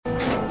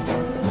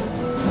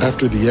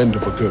After the end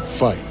of a good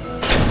fight,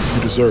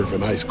 you deserve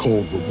an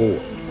ice-cold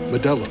reward.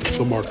 Modelo is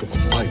the mark of a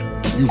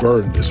fighter. You've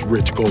earned this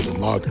rich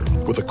golden lager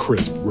with a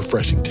crisp,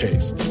 refreshing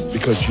taste.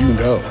 Because you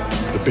know,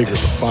 the bigger the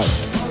fight,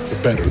 the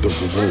better the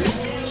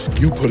reward.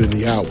 You put in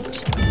the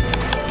hours,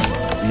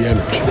 the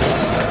energy,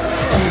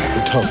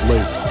 the tough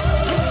labor.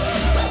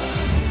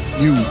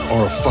 You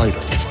are a fighter,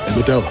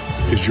 and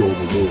Modelo is your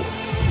reward.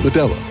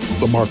 Modelo,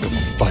 the mark of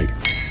a fighter.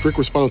 Drink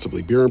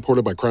responsibly. Beer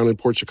imported by Crown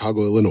Imports,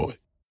 Chicago, Illinois.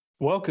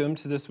 Welcome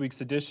to this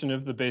week's edition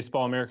of the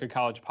Baseball America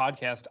College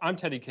Podcast. I'm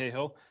Teddy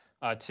Cahill.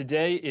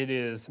 Today it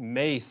is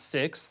May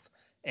 6th,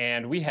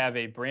 and we have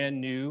a brand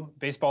new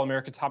Baseball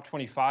America Top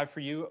 25 for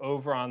you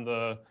over on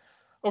the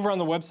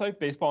website,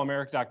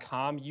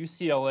 baseballamerica.com.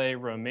 UCLA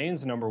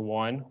remains number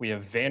one. We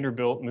have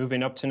Vanderbilt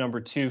moving up to number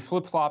two,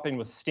 flip-flopping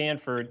with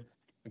Stanford.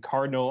 The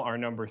Cardinal are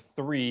number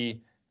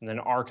three, and then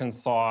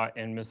Arkansas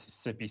and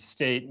Mississippi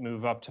State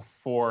move up to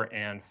 4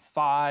 and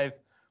 5.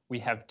 We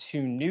have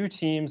two new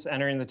teams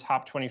entering the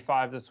top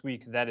 25 this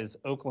week. That is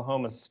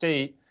Oklahoma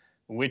State,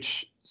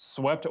 which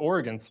swept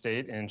Oregon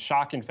State in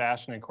shocking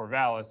fashion in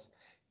Corvallis,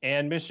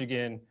 and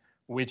Michigan,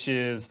 which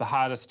is the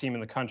hottest team in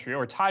the country,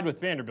 or tied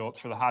with Vanderbilt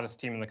for the hottest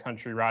team in the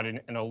country, riding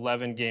an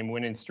 11-game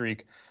winning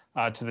streak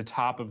to the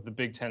top of the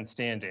Big Ten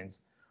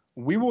standings.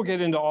 We will get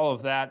into all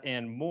of that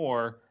and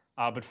more,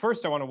 but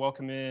first I want to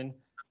welcome in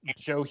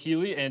Joe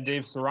Healy and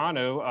Dave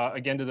Serrano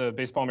again to the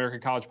Baseball America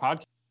College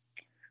Podcast.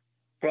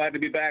 Glad to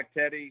be back,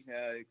 Teddy.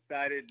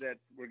 Excited that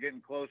we're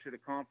getting closer to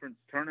conference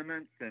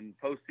tournaments and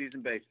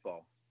postseason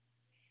baseball.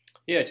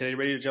 Yeah, Teddy,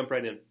 ready to jump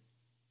right in.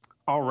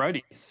 All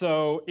righty.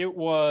 So it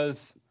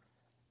was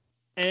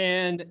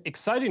an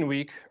exciting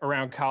week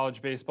around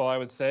college baseball, I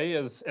would say,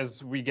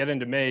 as we get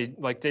into May.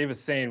 Like Dave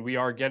is saying, we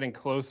are getting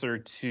closer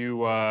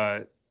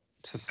to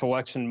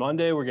Selection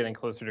Monday. We're getting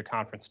closer to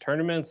conference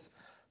tournaments.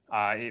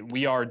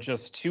 We are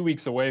just 2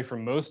 weeks away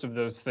from most of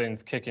those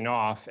things kicking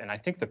off, and I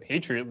think the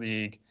Patriot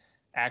League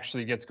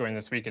actually gets going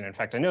this weekend. In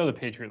fact, I know the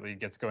Patriot League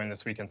gets going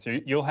this weekend. So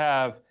you'll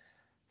have,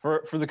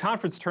 for the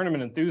conference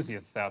tournament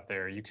enthusiasts out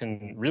there, you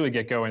can really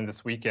get going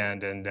this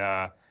weekend and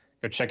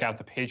go check out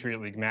the Patriot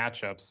League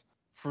matchups.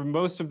 For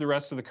most of the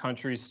rest of the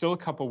country, still a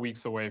couple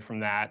weeks away from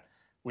that,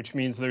 which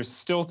means there's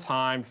still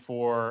time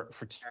for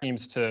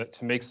teams to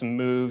make some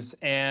moves.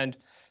 And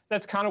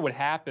that's kind of what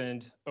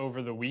happened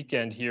over the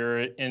weekend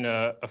here in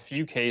a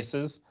few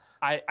cases.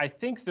 I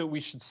think that we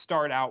should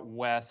start out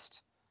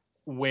west,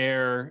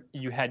 where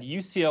you had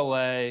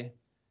UCLA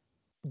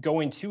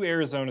going to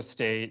Arizona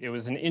State. It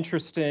was an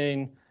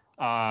interesting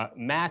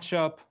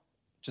matchup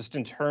just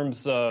in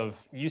terms of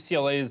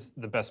UCLA is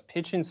the best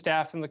pitching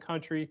staff in the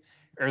country,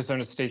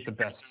 Arizona State the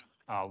best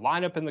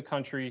lineup in the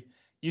country.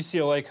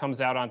 UCLA comes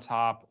out on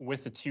top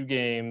with the 2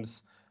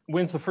 games,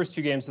 wins the first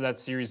 2 games of that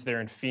series there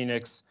in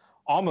Phoenix,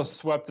 almost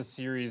swept the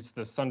series.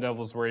 The Sun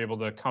Devils were able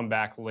to come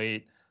back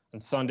late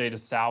on Sunday to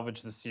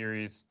salvage the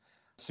series.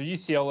 So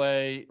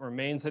UCLA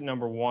remains at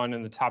number 1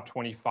 in the top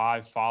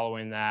 25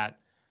 following that.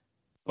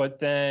 But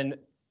then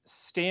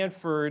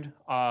Stanford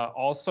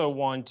also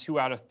won 2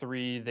 out of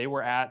 3. They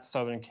were at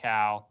Southern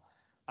Cal.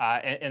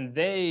 And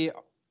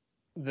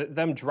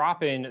them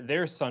dropping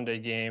their Sunday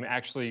game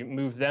actually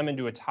moved them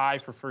into a tie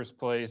for first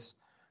place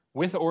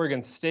with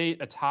Oregon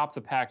State atop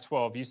the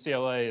Pac-12.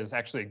 UCLA is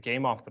actually a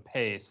game off the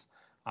pace,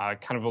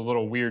 kind of a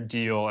little weird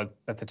deal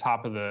at the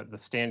top of the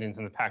standings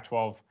in the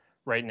Pac-12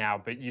 right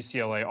now, but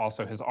UCLA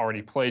also has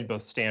already played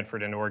both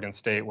Stanford and Oregon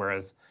State,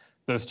 whereas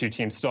those two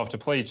teams still have to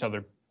play each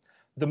other.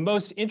 The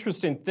most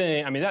interesting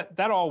thing, I mean,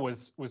 that all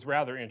was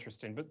rather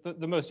interesting, but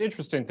the most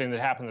interesting thing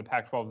that happened in the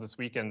Pac-12 this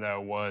weekend, though,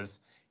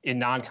 was in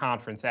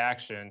non-conference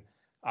action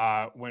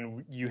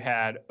when you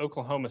had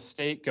Oklahoma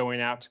State going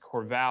out to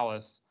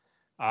Corvallis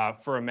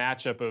for a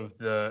matchup of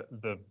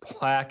the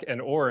black and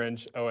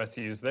orange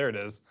OSUs. There it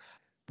is.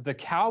 The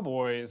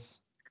Cowboys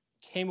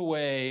came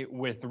away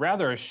with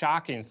rather a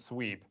shocking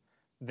sweep.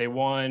 They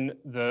won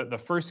the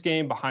first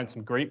game behind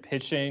some great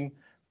pitching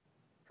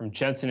from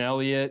Jensen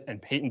Elliott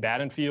and Peyton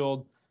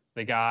Battenfield.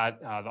 They got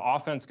the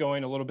offense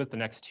going a little bit the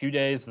next 2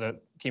 days.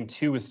 Game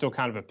 2 was still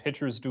kind of a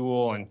pitcher's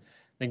duel, and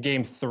then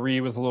game 3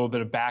 was a little bit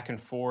of back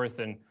and forth,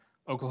 and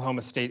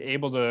Oklahoma State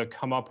able to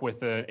come up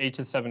with an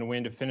 8-7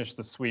 win to finish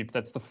the sweep.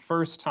 That's the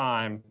first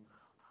time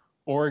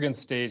Oregon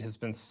State has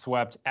been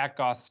swept at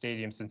Goss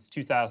Stadium since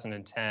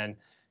 2010.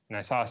 And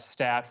I saw a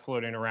stat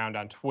floating around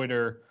on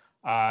Twitter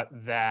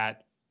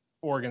that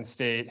Oregon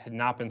State had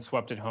not been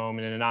swept at home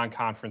in a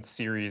non-conference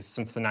series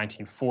since the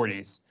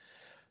 1940s.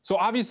 So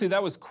obviously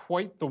that was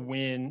quite the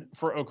win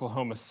for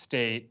Oklahoma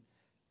State.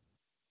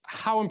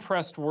 How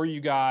impressed were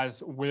you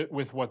guys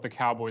with what the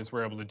Cowboys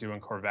were able to do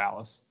in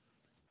Corvallis?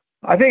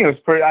 I think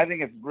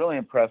it's really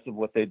impressive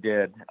what they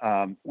did.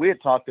 We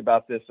had talked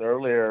about this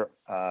earlier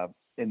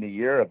in the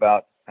year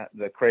about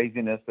the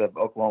craziness of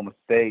Oklahoma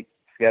State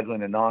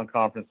scheduling a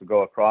non-conference to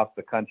go across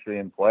the country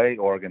and play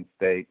Oregon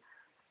State.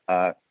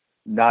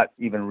 Not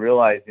even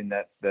realizing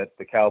that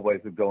the Cowboys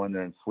would go in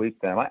there and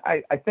sweep them.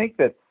 I think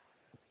that,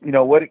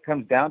 what it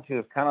comes down to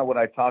is kind of what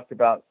I talked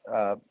about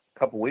a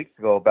couple weeks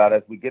ago about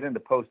as we get into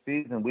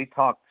postseason, we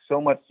talk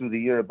so much through the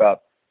year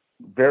about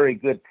very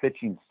good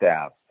pitching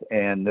staffs,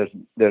 and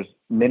there's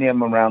many of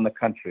them around the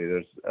country.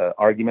 There's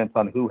arguments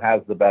on who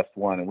has the best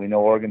one, and we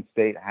know Oregon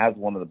State has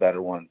one of the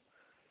better ones.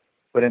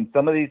 But in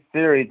some of these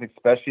series,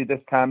 especially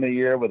this time of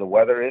year where the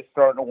weather is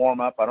starting to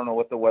warm up, I don't know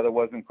what the weather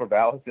was in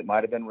Corvallis. It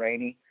might have been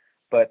rainy,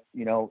 but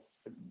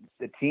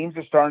the teams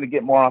are starting to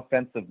get more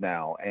offensive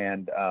now,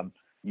 and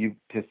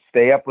to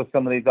stay up with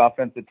some of these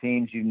offensive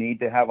teams, you need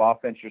to have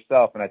offense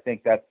yourself, and I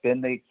think that's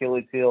been the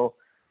Achilles heel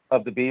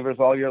of the Beavers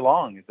all year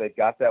long. Is they've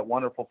got that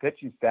wonderful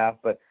pitching staff,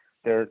 but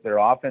their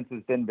offense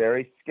has been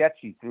very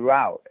sketchy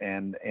throughout,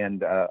 and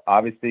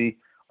obviously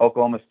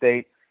Oklahoma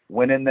State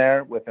went in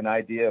there with an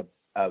idea of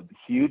a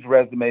huge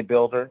resume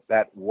builder.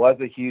 That was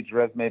a huge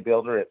resume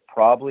builder. It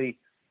probably,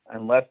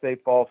 unless they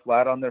fall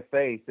flat on their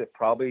face, it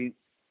probably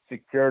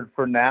secured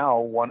for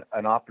now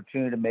an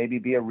opportunity to maybe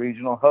be a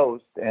regional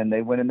host, and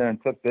they went in there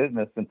and took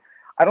business. And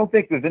I don't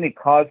think there's any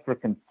cause for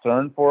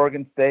concern for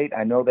Oregon State.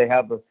 I know they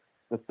have the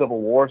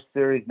Civil War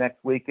series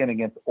next weekend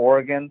against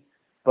Oregon,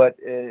 but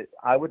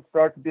I would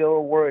start to be a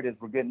little worried as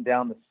we're getting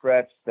down the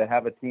stretch to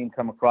have a team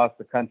come across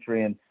the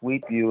country and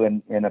sweep you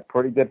in a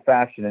pretty good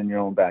fashion in your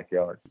own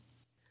backyard.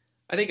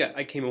 I think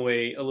I came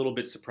away a little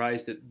bit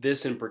surprised that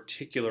this in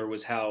particular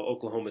was how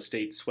Oklahoma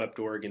State swept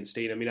Oregon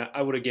State. I mean,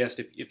 I would have guessed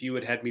if you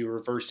had me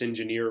reverse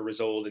engineer a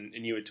result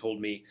and you had told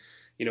me,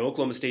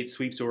 Oklahoma State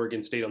sweeps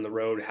Oregon State on the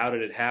road, how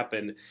did it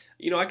happen?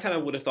 I kind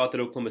of would have thought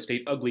that Oklahoma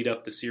State uglied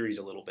up the series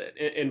a little bit.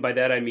 And by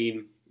that I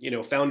mean,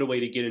 found a way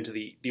to get into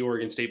the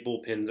Oregon State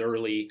bullpens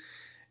early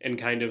and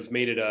kind of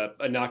made it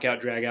a knockout,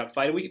 drag-out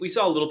fight. We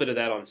saw a little bit of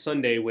that on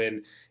Sunday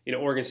when,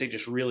 Oregon State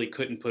just really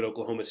couldn't put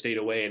Oklahoma State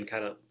away and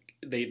kind of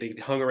they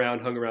hung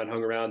around,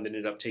 and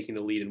ended up taking the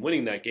lead and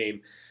winning that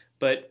game.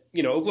 But,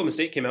 Oklahoma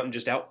State came out and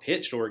just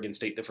outpitched Oregon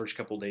State the first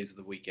couple of days of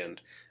the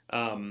weekend.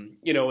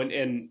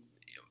 And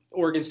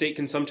Oregon State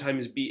can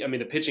sometimes be,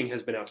 the pitching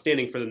has been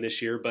outstanding for them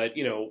this year, but,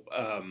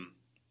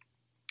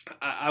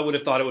 I would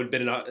have thought it would have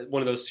been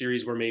one of those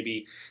series where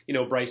maybe,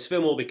 Bryce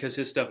Fimmel, because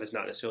his stuff is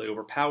not necessarily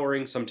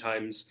overpowering.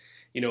 Sometimes,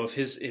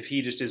 if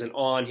he just isn't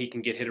on, he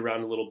can get hit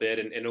around a little bit,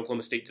 and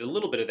Oklahoma State did a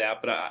little bit of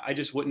that, but I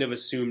just wouldn't have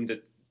assumed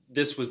that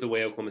this was the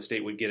way Oklahoma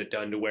State would get it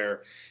done, to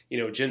where,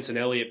 Jensen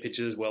Elliott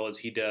pitches as well as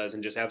he does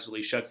and just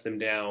absolutely shuts them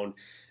down.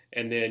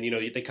 And then,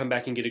 they come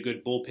back and get a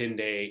good bullpen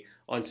day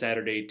on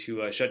Saturday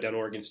to shut down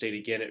Oregon State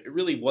again. It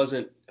really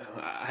wasn't,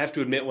 I have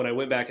to admit, when I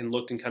went back and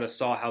looked and kind of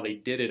saw how they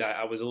did it,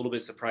 I was a little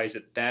bit surprised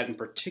that in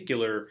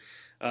particular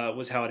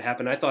was how it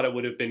happened. I thought it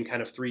would have been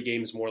kind of 3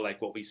 games more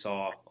like what we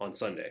saw on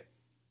Sunday.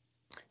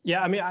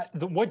 Yeah,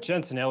 what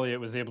Jensen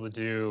Elliott was able to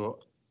do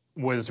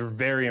was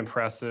very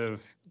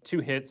impressive. 2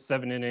 hits,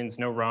 7 innings,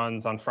 no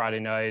runs on Friday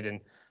night,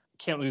 and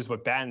can't lose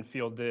what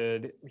Battenfield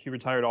did. He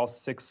retired all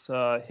 6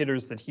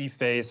 hitters that he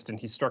faced, and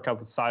he struck out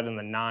the side in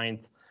the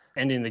 9th,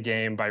 ending the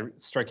game by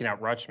striking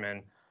out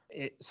Rutschman.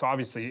 So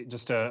obviously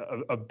just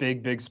a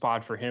big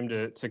spot for him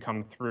to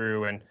come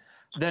through. And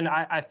then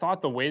I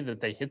thought the way that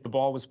they hit the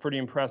ball was pretty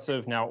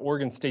impressive. Now,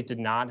 Oregon State did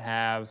not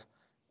have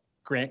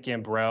Grant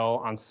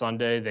Gambrell on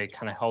Sunday. They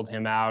kind of held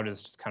him out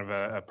as just kind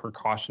of a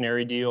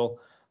precautionary deal.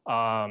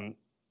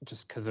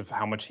 Just because of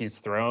how much he's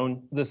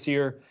thrown this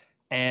year.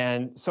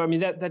 And so,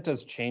 that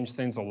does change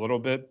things a little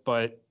bit,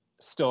 but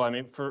still,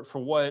 for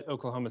what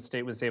Oklahoma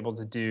State was able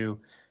to do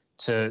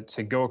to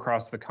go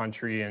across the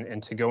country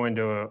and to go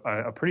into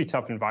a pretty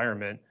tough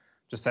environment,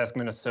 just ask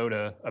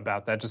Minnesota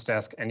about that, just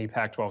ask any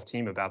Pac-12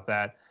 team about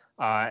that,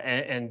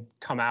 and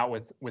come out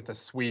with a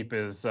sweep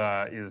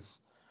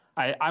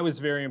I was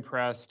very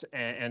impressed.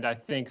 And I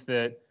think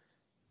that,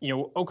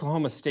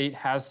 Oklahoma State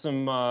has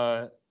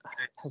some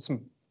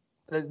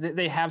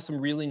they have some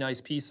really nice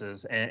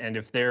pieces, and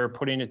if they're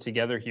putting it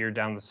together here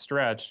down the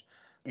stretch,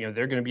 they're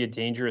going to be a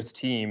dangerous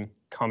team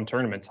come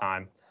tournament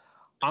time.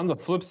 On the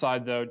flip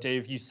side, though,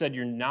 Dave, you said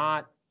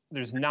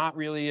there's not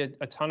really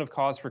a ton of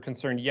cause for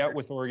concern yet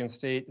with Oregon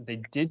State.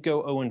 They did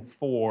go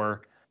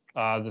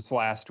 0-4 this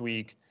last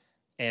week,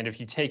 and if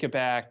you take it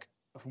back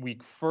a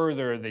week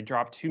further, they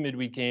dropped 2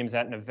 midweek games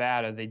at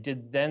Nevada. They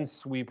did then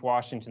sweep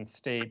Washington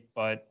State,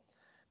 but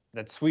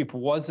that sweep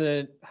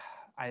wasn't.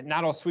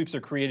 Not all sweeps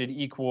are created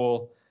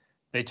equal.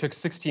 They took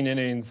 16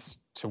 innings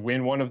to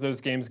win one of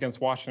those games against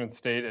Washington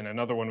State, and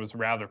another one was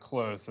rather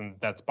close, and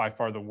that's by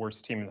far the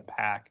worst team in the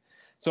pack.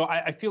 So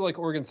I feel like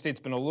Oregon State's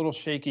been a little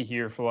shaky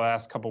here for the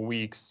last couple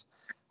weeks.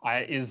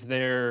 Is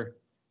there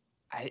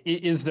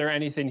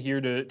anything here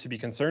to be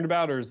concerned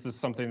about, or is this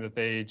something that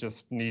they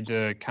just need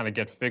to kind of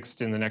get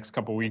fixed in the next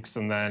couple weeks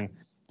and then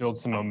build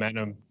some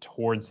momentum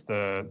towards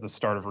the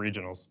start of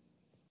regionals?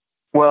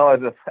 Well,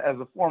 as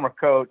a former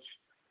coach,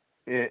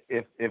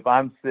 if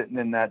I'm sitting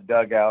in that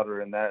dugout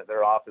or in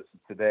their office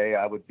today,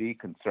 I would be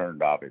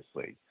concerned,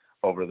 obviously,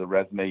 over the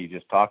resume you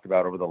just talked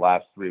about over the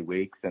last 3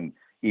 weeks, and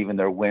even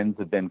their wins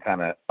have been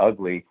kind of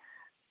ugly.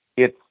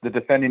 It's the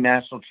defending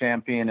national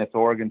champion. It's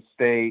Oregon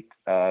State.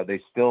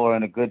 They still are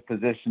in a good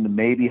position to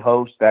maybe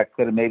host. That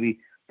could have maybe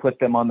put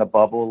them on the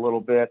bubble a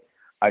little bit.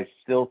 I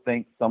still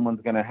think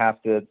someone's going to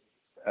have to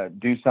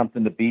do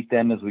something to beat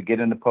them as we get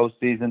into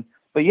postseason.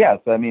 But yes,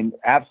 I mean,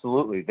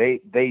 absolutely.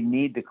 They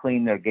need to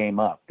clean their game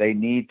up. They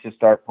need to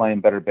start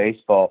playing better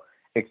baseball,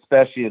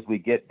 especially as we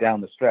get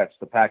down the stretch.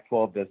 The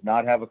Pac-12 does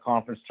not have a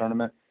conference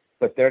tournament,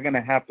 but they're going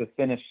to have to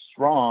finish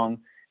strong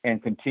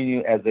and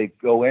continue as they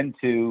go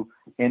into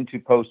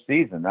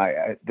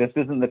postseason. This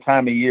isn't the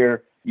time of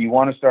year you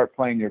want to start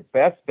playing your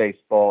best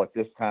baseball at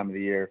this time of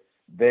the year.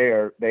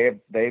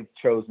 They've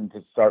chosen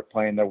to start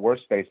playing their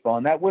worst baseball,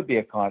 and that would be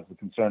a cause of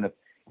concern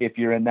if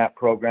you're in that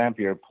program, if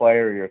you're a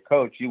player, or you're a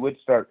coach, you would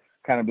start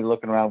kind of be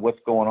looking around what's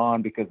going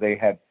on, because they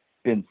have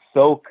been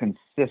so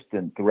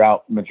consistent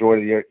throughout the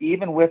majority of the year,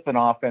 even with an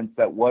offense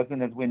that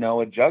wasn't, as we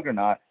know, a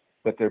juggernaut,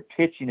 but their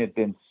pitching had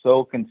been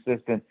so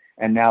consistent,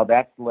 and now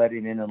that's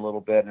letting in a little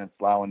bit, and it's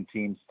allowing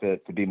teams to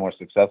be more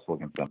successful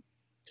against them.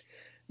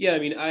 Yeah, I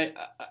mean,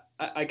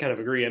 I kind of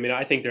agree. I mean,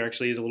 I think there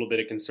actually is a little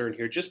bit of concern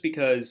here, just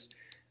because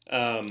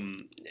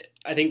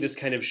I think this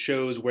kind of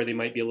shows where they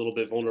might be a little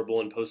bit vulnerable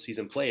in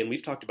postseason play, and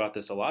we've talked about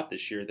this a lot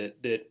this year.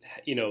 That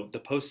the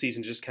postseason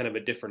is just kind of a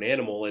different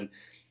animal, and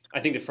I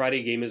think the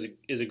Friday game is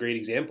a great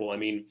example. I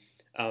mean,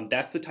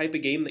 that's the type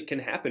of game that can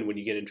happen when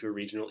you get into a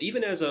regional,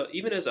 even as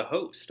a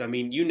host. I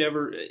mean, you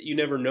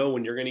never know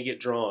when you're going to get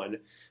drawn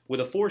with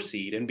a 4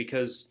 seed, and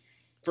because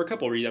for a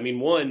couple of reasons. I mean,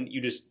 one,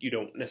 you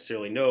don't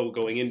necessarily know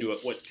going into it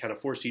what kind of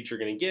 4 seeds you're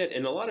going to get,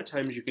 and a lot of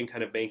times you can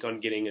kind of bank on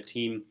getting a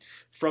team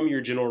from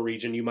your general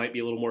region you might be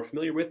a little more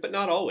familiar with, but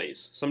not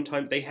always.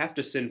 Sometimes they have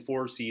to send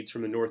 4 seeds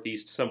from the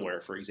Northeast somewhere,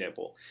 for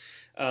example.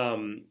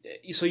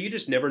 So you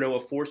just never know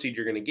what 4 seed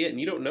you're going to get, and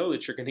you don't know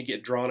that you're going to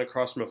get drawn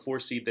across from a 4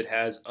 seed that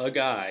has a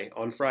guy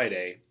on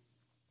Friday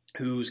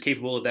who's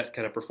capable of that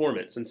kind of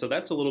performance, and so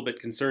that's a little bit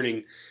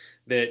concerning.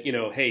 That,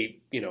 hey,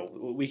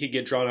 we could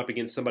get drawn up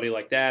against somebody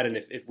like that, and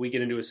if we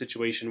get into a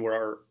situation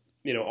where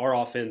our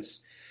offense,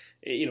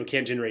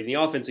 can't generate any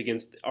offense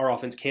against our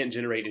offense, can't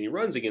generate any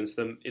runs against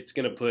them, it's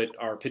going to put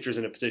our pitchers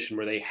in a position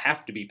where they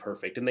have to be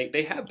perfect, and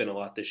they have been a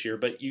lot this year,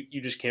 but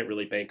you just can't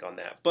really bank on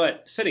that.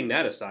 But setting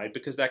that aside,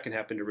 because that can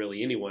happen to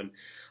really anyone,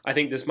 I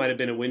think this might have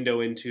been a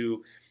window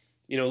into,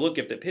 look,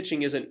 if the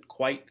pitching isn't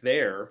quite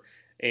there,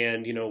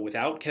 and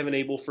without Kevin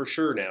Abel for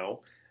sure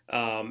now.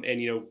 And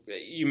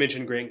you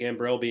mentioned Grant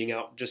Gambrell being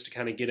out just to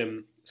kind of get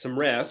him some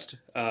rest.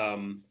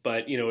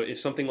 But if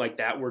something like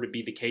that were to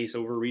be the case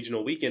over a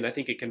regional weekend, I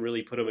think it can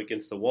really put him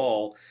against the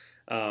wall,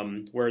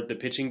 where the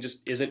pitching just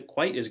isn't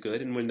quite as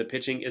good. And when the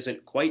pitching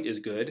isn't quite as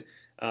good,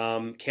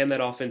 can that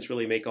offense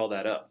really make all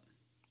that up?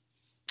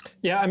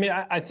 Yeah, I mean,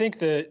 I think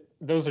that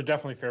those are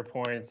definitely fair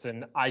points.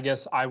 And I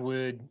guess I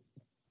would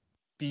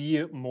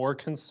be more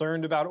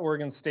concerned about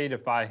Oregon State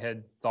if I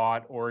had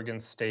thought Oregon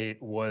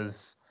State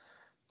was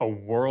a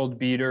world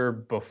beater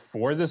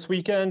before this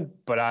weekend,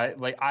 but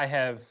I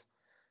have,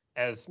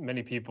 as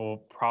many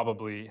people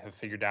probably have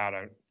figured out,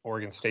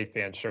 Oregon State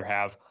fans sure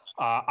have,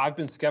 I've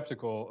been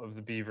skeptical of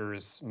the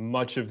Beavers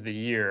much of the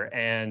year,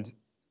 and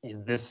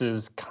this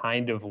is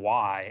kind of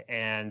why.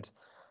 And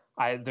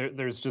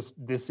there's just,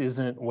 this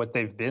isn't what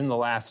they've been the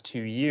last 2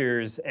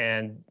 years,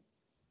 and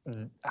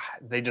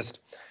they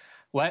just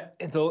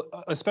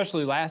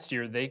especially last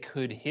year, they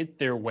could hit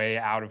their way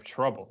out of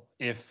trouble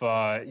if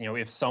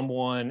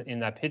someone in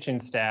that pitching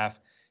staff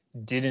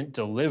didn't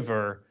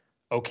deliver.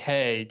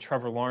 Okay,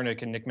 Trevor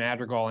Larnach and Nick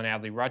Madrigal and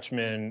Adley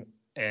Rutschman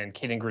and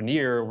Caden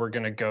Grenier were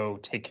going to go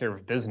take care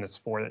of business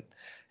for it,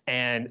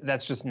 and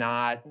that's just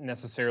not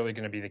necessarily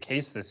going to be the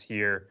case this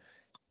year.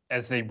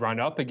 As they run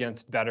up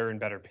against better and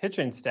better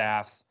pitching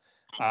staffs,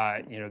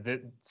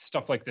 that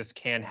stuff like this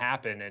can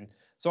happen, and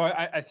so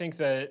I think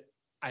that.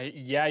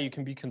 You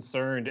can be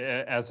concerned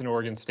as an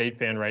Oregon State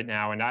fan right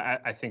now, and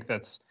I think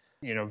that's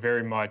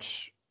very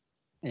much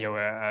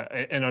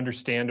an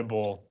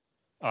understandable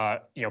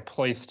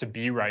place to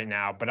be right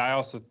now. But I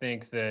also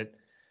think that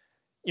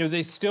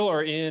they still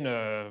are in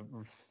a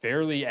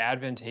fairly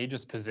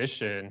advantageous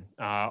position,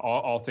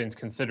 all things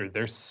considered.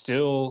 They're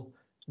still,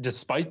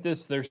 despite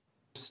this, they're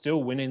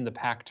still winning the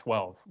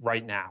Pac-12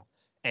 right now,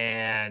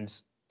 and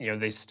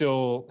they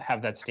still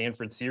have that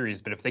Stanford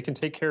series. But if they can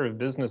take care of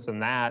business in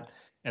that,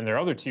 and their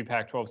other 2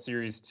 Pac-12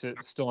 series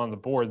still on the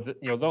board,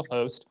 they'll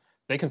host.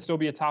 They can still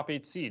be a top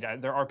 8 seed.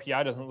 Their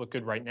RPI doesn't look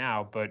good right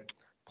now, but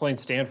playing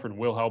Stanford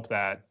will help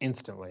that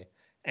instantly.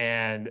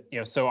 And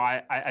so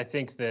I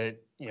think that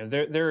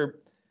they're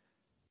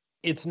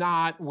it's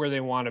not where they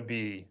want to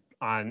be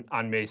on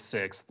May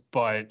 6th,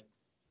 but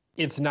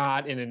it's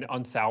not in an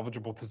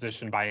unsalvageable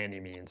position by any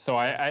means. So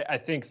I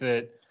think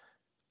that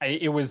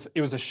it was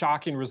a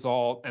shocking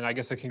result, and I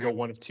guess it can go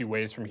one of 2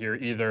 ways from here.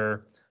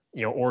 Either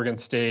Oregon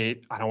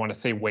State, I don't want to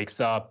say wakes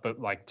up,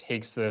 but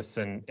takes this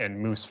and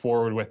moves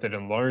forward with it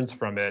and learns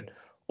from it,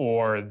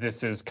 or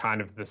this is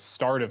kind of the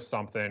start of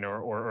something,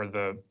 or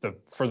the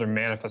further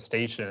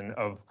manifestation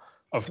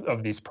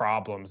of these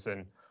problems,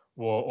 and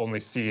we'll only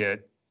see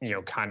it,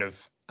 kind of,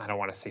 I don't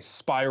want to say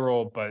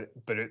spiral, but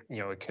it,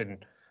 it can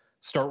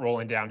start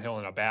rolling downhill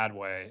in a bad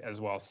way as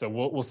well. So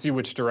we'll see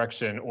which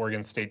direction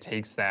Oregon State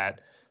takes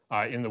that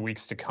in the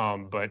weeks to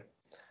come. But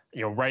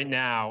right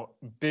now,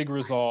 big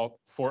result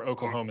for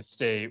Oklahoma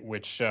State,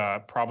 which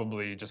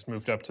probably just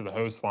moved up to the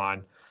host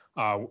line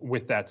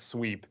with that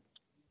sweep.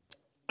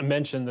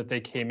 mentioned that they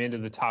came into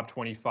the top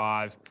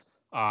 25.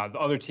 The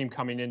other team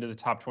coming into the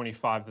top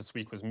 25 this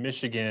week was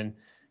Michigan.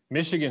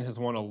 Michigan has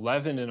won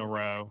 11 in a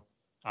row.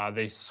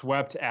 They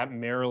swept at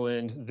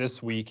Maryland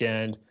this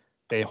weekend.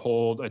 They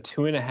hold a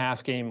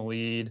 2.5 game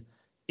lead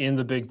in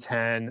the Big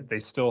Ten. They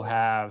still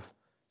have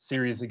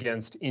series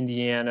against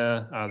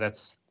Indiana.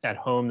 That's at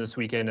home this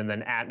weekend, and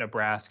then at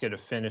Nebraska to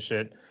finish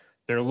it.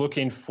 They're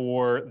looking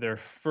for their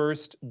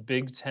first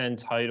Big Ten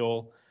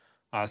title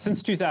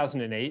since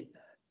 2008.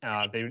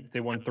 They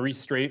won 3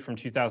 straight from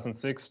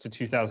 2006 to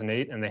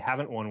 2008, and they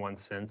haven't won one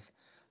since.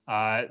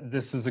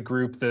 This is a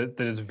group that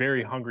is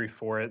very hungry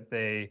for it.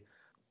 They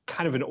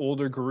kind of an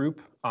older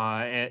group,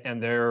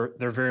 and they're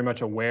very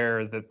much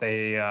aware that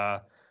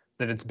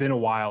that it's been a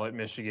while at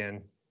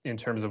Michigan in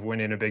terms of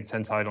winning a Big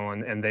Ten title,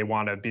 and they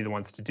want to be the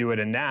ones to do it.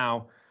 And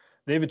now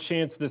they have a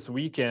chance this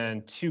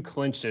weekend to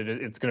clinch it.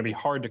 It's going to be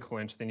hard to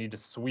clinch. They need to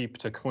sweep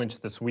to clinch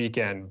this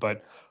weekend.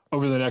 But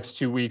over the next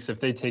 2 weeks, if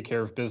they take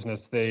care of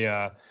business, they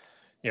have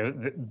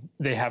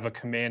a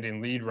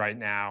commanding lead right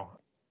now.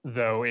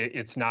 Though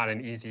it's not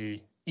an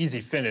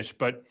easy finish,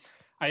 but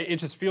it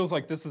just feels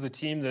like this is a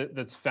team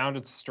that's found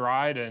its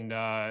stride,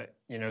 and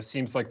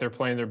seems like they're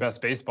playing their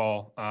best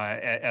baseball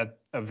at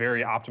a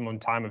very optimum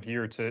time of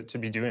year to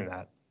be doing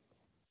that.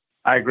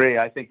 I agree.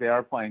 I think they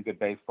are playing good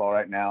baseball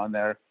right now, and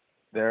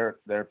they're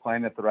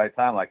playing at the right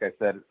time. Like I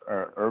said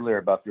earlier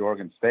about the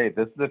Oregon State,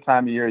 this is the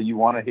time of year you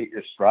want to hit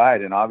your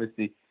stride. And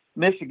obviously,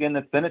 Michigan,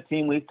 that's been a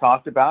team we've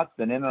talked about,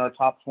 been in our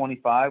top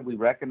 25. We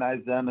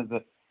recognize them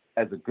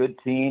as a good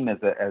team, as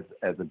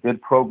a good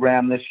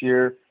program this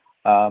year.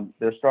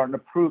 They're starting to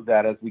prove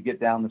that as we get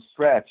down the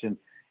stretch,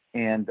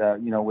 and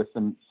with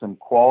some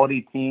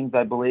quality teams,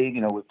 I believe.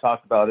 We've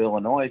talked about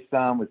Illinois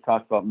some, we've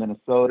talked about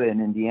Minnesota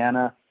and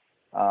Indiana.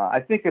 I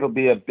think it'll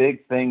be a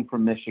big thing for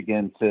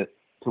Michigan to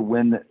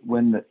win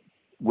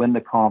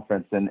the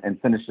conference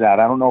and finish it out.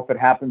 I don't know if it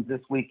happens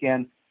this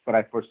weekend, but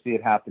I foresee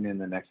it happening in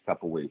the next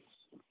couple weeks.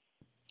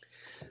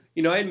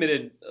 I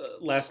admitted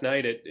last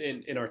night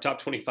in our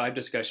top 25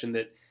 discussion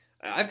that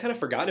I've kind of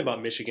forgotten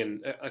about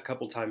Michigan a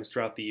couple times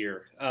throughout the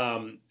year.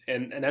 And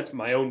that's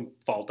my own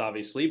fault,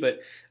 obviously,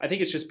 but I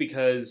think it's just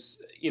because,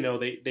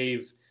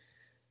 the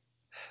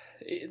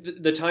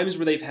times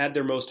where they've had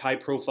their most high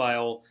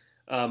profile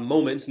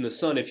moments in the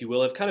sun, if you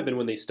will, have kind of been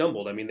when they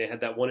stumbled. I mean, they had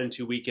that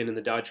 1-2 weekend in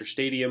the Dodger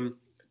Stadium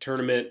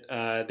tournament.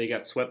 They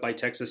got swept by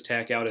Texas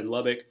Tech out in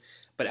Lubbock.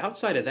 But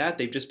outside of that,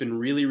 they've just been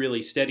really,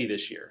 really steady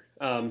this year.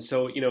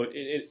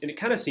 It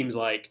kind of seems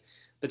like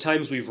the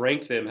times we've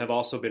ranked them have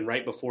also been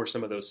right before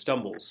some of those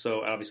stumbles.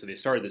 So obviously they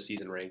started the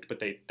season ranked,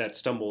 but that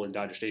stumble in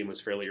Dodger Stadium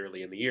was fairly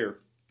early in the year.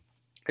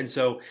 And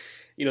so,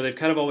 they've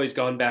kind of always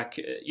gone back,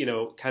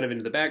 kind of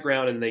into the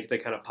background, and they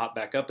kind of pop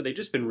back up, but they've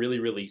just been really,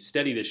 really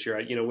steady this year.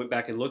 I, went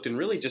back and looked, and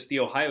really just the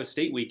Ohio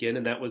State weekend,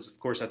 and that was, of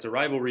course, that's a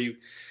rivalry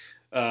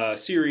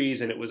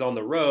series, and it was on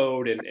the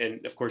road,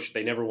 and of course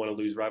they never want to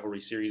lose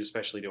rivalry series,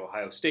 especially to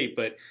Ohio State,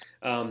 but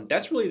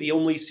that's really the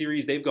only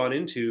series they've gone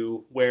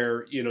into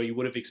where you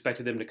would have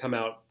expected them to come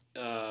out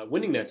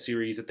winning that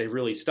series, that they've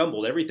really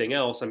stumbled. Everything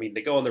else, I mean,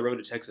 they go on the road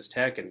to Texas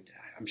Tech, and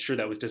I'm sure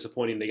that was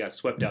disappointing. They got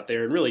swept out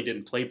there and really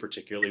didn't play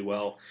particularly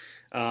well.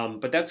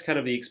 But that's kind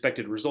of the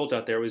expected result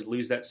out there, was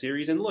lose that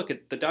series. And look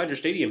at the Dodger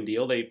Stadium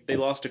deal. They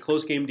lost a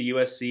close game to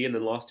USC and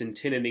then lost in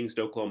 10 innings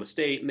to Oklahoma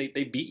State, and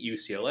they beat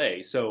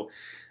UCLA. So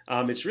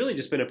it's really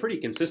just been a pretty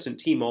consistent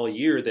team all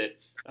year that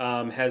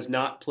has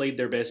not played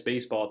their best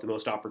baseball at the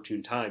most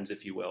opportune times,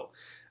 if you will.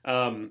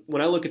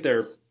 When I look at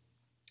their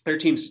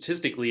team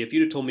statistically, if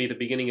you'd have told me at the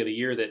beginning of the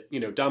year that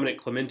Dominic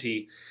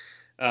Clemente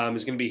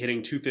is going to be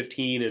hitting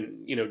 215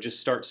 and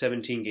just start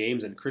 17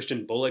 games, and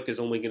Christian Bullock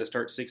is only going to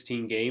start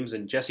 16 games,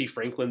 and Jesse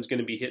Franklin's going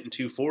to be hitting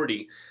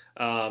 240,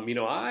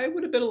 I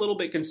would have been a little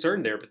bit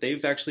concerned there. But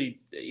they've actually,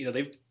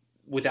 they've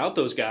without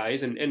those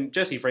guys, and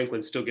Jesse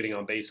Franklin's still getting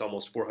on base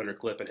almost 400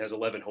 clip and has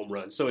 11 home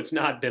runs. So it's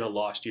not been a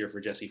lost year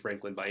for Jesse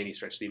Franklin by any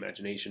stretch of the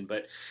imagination.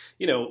 But,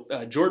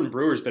 Jordan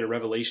Brewer's been a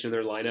revelation in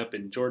their lineup,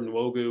 and Jordan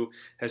Wogu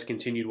has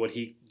continued what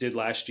he did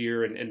last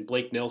year, and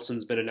Blake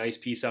Nelson's been a nice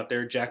piece out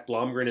there. Jack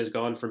Blomgren has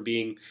gone from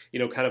being,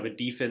 kind of a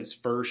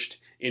defense-first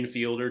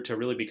infielder to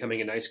really becoming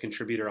a nice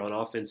contributor on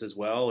offense as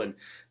well. And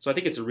so I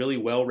think it's a really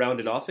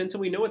well-rounded offense, and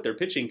we know what their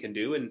pitching can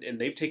do, and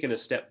they've taken a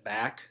step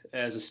back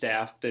as a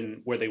staff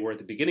than where they were at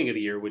the beginning of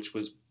the year, which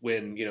was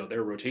when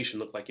their rotation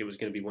looked like it was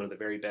going to be one of the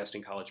very best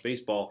in college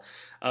baseball.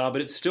 But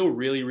it's still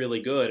really,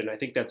 really good, and I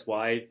think that's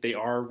why they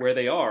are where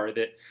they are,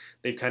 that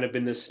they've kind of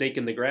been this snake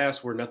in the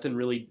grass where nothing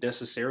really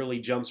necessarily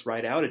jumps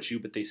right out at you,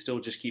 but they still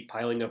just keep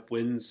piling up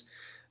wins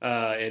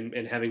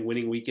and having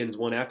winning weekends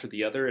one after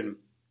the other. And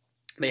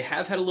they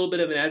have had a little bit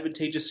of an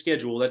advantageous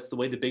schedule. That's the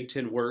way the Big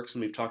Ten works,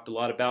 and we've talked a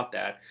lot about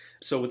that.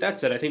 So with that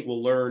said, I think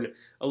we'll learn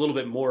a little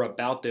bit more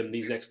about them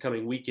these next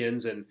coming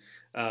weekends, and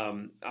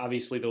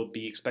obviously they'll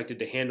be expected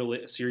to handle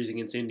a series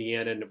against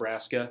Indiana and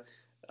Nebraska,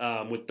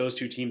 with those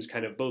two teams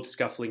kind of both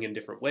scuffling in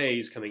different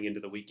ways coming into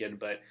the weekend.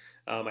 But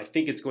I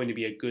think it's going to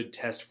be a good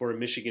test for a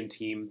Michigan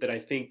team that I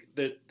think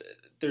that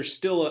there's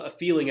still a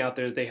feeling out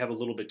there that they have a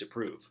little bit to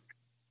prove.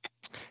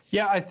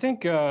 Yeah, I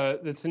think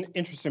that's an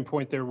interesting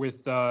point there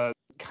with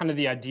kind of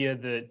the idea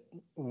that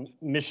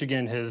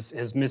Michigan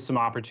has missed some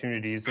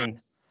opportunities. And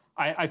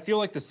I feel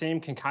like the same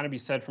can kind of be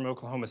said from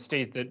Oklahoma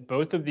State, that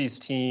both of these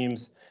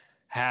teams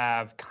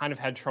have kind of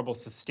had trouble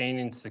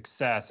sustaining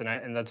success.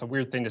 And that's a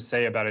weird thing to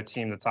say about a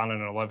team that's on an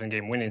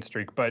 11-game winning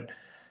streak. But,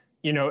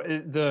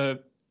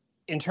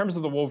 in terms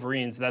of the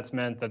Wolverines, that's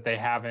meant that they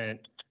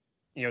haven't,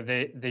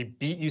 they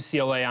beat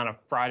UCLA on a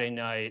Friday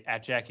night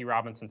at Jackie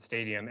Robinson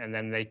Stadium, and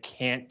then they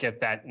can't get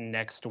that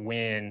next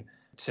win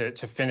to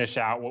finish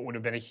out what would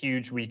have been a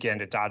huge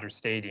weekend at Dodger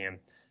Stadium.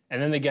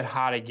 And then they get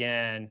hot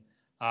again,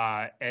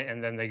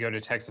 and then they go to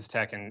Texas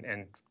Tech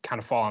and kind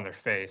of fall on their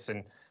face.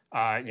 And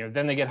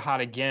then they get hot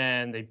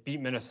again. They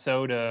beat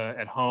Minnesota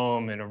at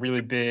home in a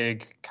really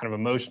big kind of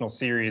emotional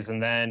series,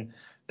 and then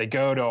they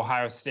go to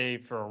Ohio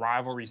State for a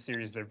rivalry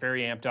series they're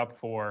very amped up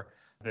for,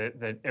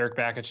 that Eric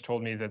Bakich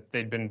told me that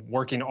they'd been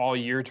working all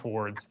year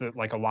towards, that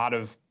like a lot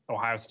of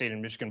Ohio State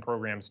and Michigan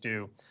programs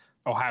do.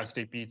 Ohio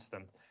State beats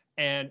them.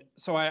 And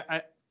so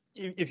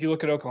if you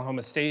look at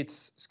Oklahoma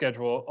State's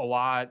schedule, a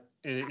lot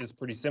is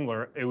pretty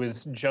similar. It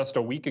was just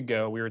a week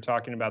ago we were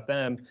talking about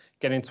them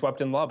getting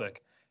swept in Lubbock.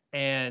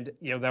 And,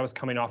 that was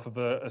coming off of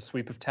a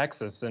sweep of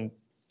Texas. And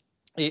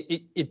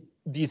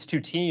these two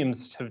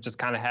teams have just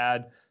kind of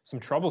had some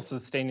trouble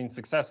sustaining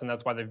success, and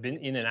that's why they've been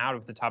in and out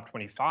of the top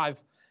 25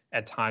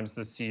 at times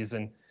this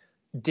season.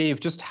 Dave,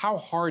 just how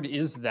hard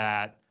is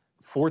that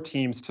for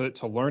teams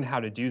to learn how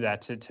to do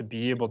that, to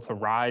be able to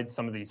ride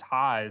some of these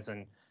highs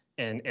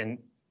and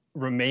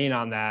remain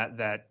on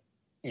that,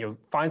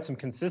 find some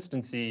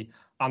consistency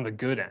on the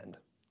good end?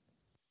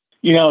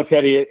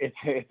 Teddy,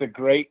 it's a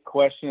great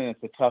question and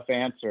it's a tough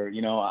answer.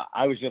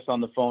 I was just on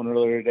the phone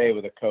earlier today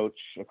with a coach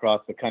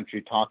across the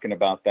country talking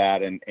about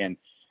that. And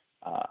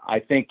I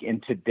think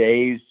in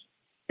today's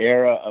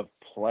era of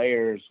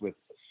players with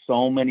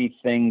so many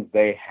things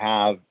they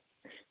have,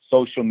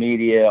 social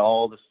media,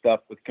 all the stuff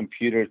with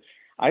computers,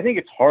 I think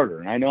it's harder.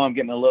 And I know I'm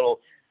getting a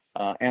little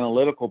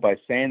analytical by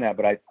saying that,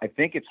 but I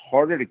think it's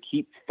harder to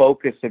keep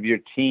focus of your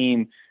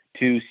team,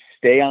 to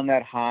stay on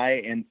that high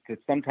and to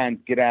sometimes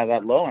get out of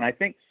that low. And I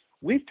think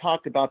we've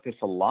talked about this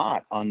a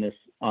lot on this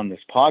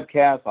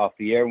podcast, off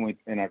the air,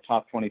 in our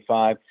top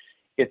 25.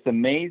 It's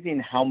amazing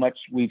how much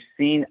we've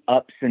seen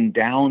ups and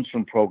downs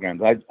from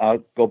programs.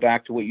 I'll go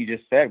back to what you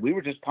just said. We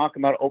were just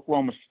talking about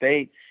Oklahoma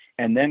State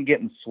and then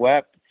getting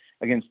swept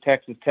against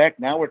Texas Tech.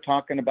 Now we're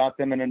talking about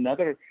them in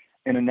another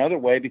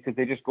way because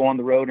they just go on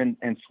the road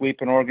and sweep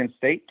an Oregon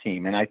State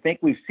team. And I think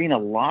we've seen a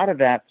lot of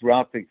that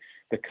throughout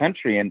the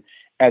country. And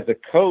as a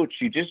coach,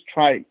 you just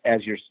try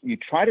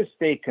to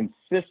stay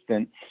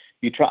consistent.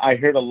 I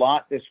heard a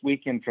lot this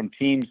weekend from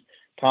teams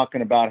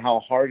talking about how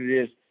hard it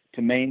is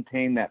to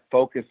maintain that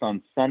focus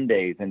on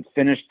Sundays and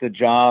finish the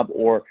job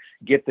or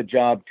get the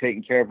job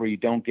taken care of where you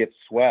don't get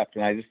swept.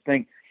 And I just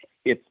think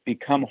it's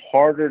become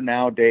harder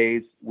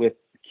nowadays with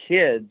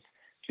kids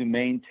to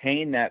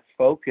maintain that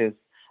focus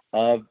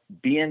of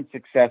being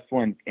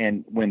successful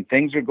and when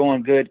things are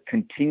going good,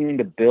 continuing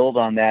to build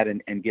on that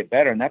and get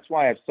better. And that's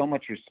why I have so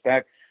much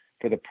respect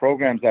for the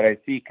programs that I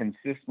see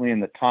consistently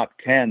in the top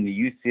 10,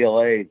 the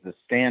UCLAs, the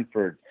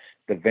Stanfords,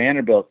 the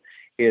Vanderbilts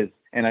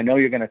and I know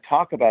you're going to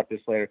talk about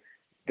this later,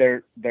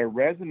 their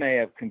resume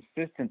of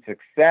consistent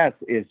success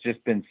has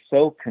just been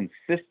so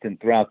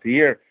consistent throughout the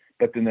year.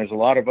 But then there's a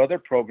lot of other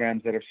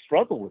programs that have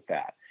struggled with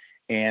that.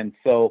 And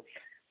so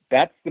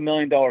that's the $1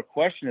 million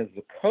question as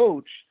a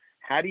coach.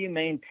 How do you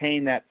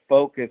maintain that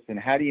focus and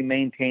how do you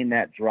maintain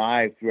that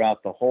drive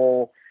throughout the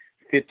whole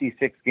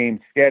 56-game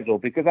schedule?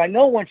 Because I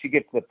know once you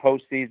get to the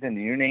postseason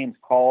and your name's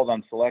called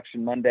on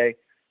Selection Monday,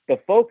 the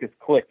focus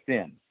clicks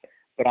in.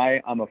 But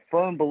I'm a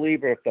firm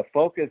believer if the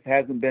focus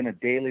hasn't been a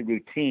daily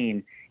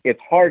routine,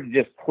 it's hard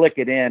to just click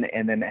it in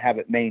and then have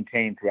it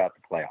maintained throughout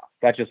the playoffs.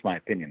 That's just my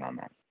opinion on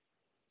that.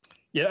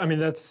 Yeah, I mean,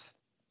 that's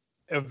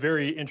a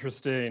very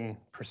interesting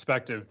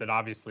perspective that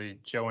obviously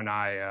Joe and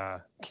I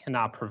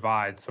cannot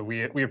provide. So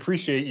we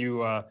appreciate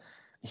you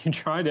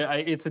trying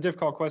to. It's a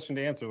difficult question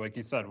to answer, like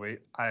you said.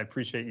 I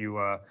appreciate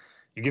you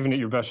giving it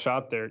your best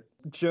shot there,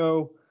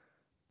 Joe.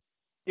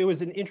 It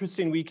was an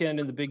interesting weekend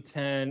in the Big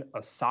Ten.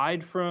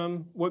 Aside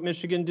from what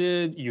Michigan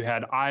did, you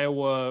had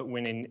Iowa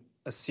winning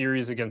a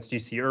series against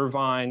UC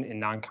Irvine in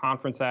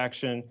non-conference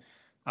action.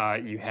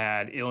 You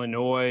had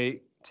Illinois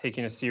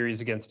taking a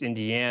series against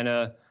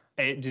Indiana.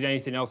 Did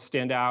anything else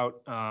stand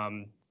out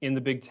in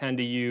the Big Ten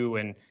to you?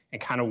 And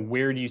kind of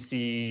where do you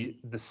see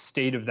the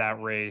state of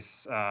that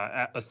race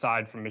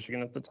aside from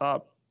Michigan at the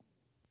top?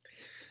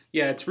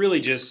 Yeah, it's really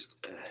just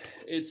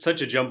it's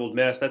such a jumbled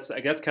mess. That's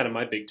kind of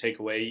my big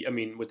takeaway. I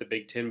mean, with the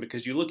Big Ten,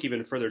 because you look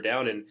even further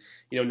down, and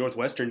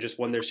Northwestern just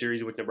won their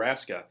series with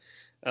Nebraska,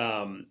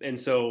 and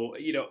so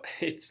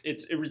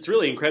it's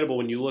really incredible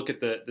when you look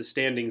at the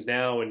standings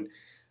now, and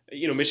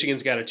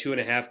Michigan's got a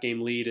 2.5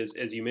 game lead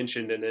as you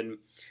mentioned, and then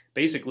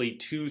basically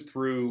 2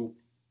 through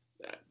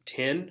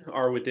 10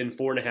 are within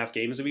 4.5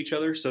 games of each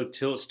other. So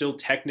still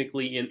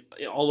technically in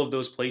all of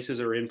those places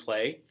are in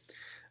play.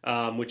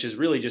 which is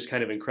really just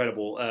kind of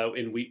incredible.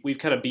 And we've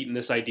kind of beaten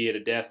this idea to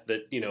death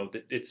that,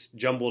 that it's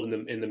jumbled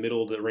in the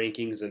middle of the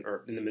rankings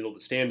or in the middle of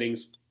the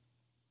standings.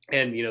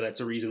 And,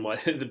 that's a reason why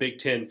the Big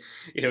Ten,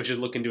 should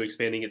look into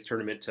expanding its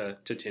tournament to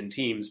 10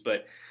 teams.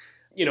 But,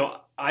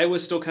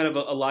 Iowa's still kind of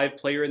a live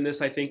player in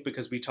this, I think,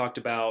 because we talked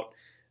about,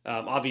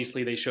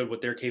 obviously they showed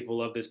what they're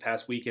capable of this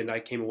past weekend. I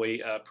came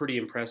away pretty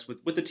impressed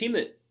with the team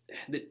that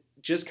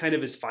just kind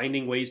of is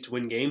finding ways to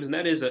win games. And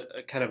that is a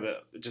kind of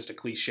just a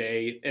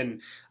cliche. And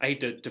I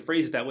hate to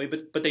phrase it that way,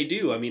 but they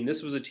do. I mean,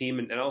 this was a team,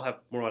 and I'll have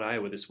more on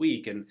Iowa this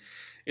week. And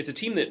it's a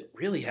team that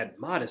really had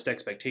modest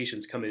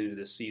expectations coming into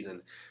this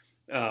season.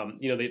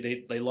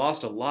 They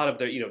lost a lot of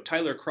their,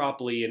 Tyler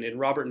Cropley and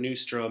Robert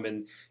Newstrom,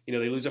 and,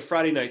 they lose a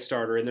Friday night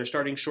starter and they're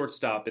starting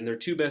shortstop and their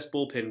two best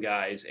bullpen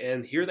guys.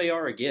 And here they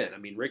are again. I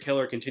mean, Rick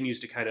Heller continues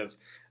to kind of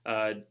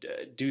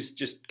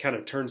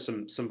turn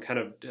some kind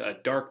of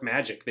dark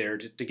magic there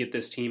to get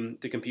this team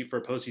to compete for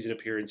a postseason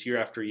appearance year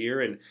after year.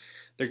 And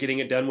they're getting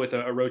it done with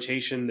a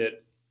rotation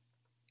that,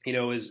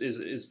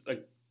 is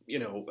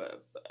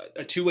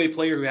a two-way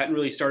player who hadn't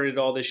really started at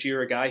all this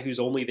year, a guy who's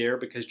only there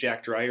because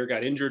Jack Dreyer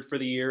got injured for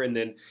the year, and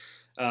then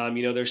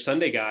their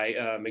Sunday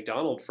guy,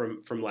 McDonald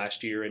from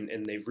last year,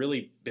 and they've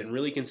really been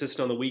really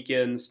consistent on the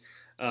weekends.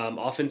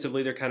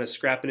 Offensively, they're kind of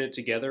scrapping it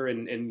together,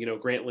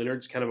 and Grant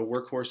Leonard's kind of a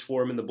workhorse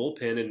for him in the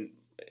bullpen, and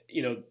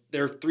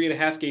they're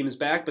 3.5 games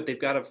back, but they've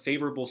got a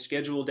favorable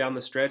schedule down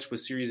the stretch with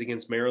series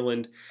against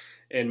Maryland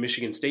and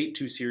Michigan State,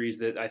 2 series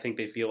that I think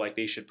they feel like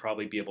they should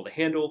probably be able to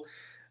handle.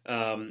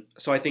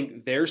 So I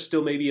think they're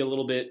still maybe a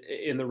little bit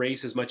in the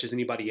race as much as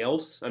anybody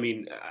else. I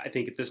mean, I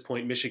think at this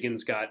point,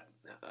 Michigan's got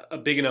a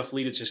big enough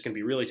lead. It's just going to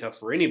be really tough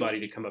for anybody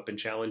to come up and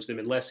challenge them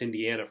unless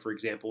Indiana, for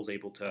example, is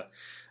able to,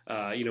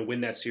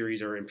 win that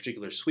series or in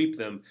particular sweep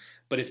them.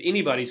 But if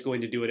anybody's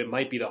going to do it, it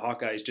might be the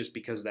Hawkeyes just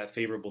because of that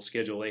favorable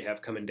schedule they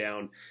have coming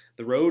down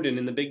the road. And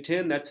in the Big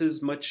Ten, that's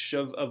as much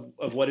of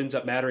what ends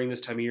up mattering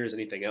this time of year as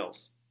anything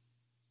else.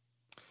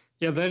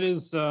 Yeah, that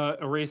is a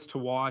race to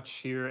watch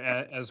here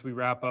as we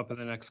wrap up in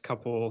the next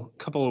couple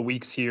of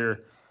weeks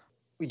here.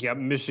 We got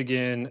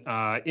Michigan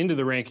into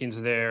the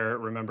rankings there.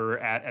 Remember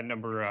at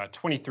number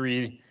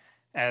 23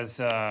 as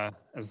the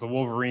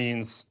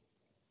Wolverines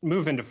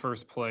move into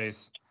first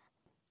place.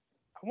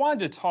 I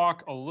wanted to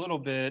talk a little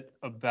bit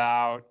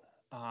about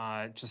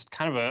just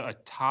kind of a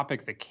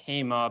topic that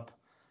came up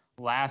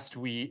last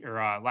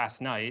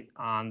night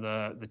on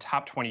the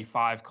top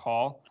 25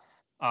 call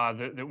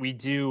that we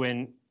do,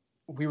 and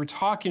we were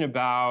talking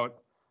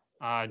about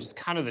just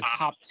kind of the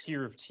top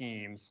tier of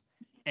teams.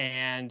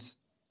 And,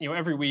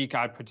 every week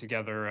I put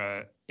together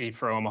a 8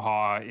 for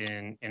Omaha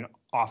in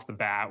Off the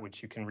Bat,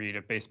 which you can read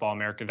at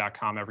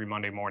baseballamerica.com every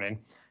Monday morning.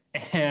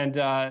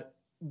 And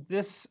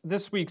this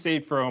week's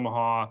 8 for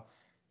Omaha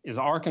is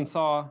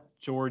Arkansas,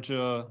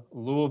 Georgia,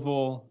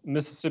 Louisville,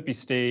 Mississippi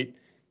State,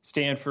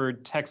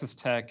 Stanford, Texas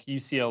Tech,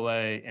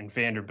 UCLA, and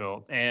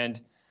Vanderbilt. And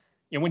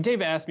when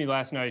Dave asked me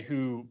last night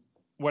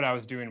what I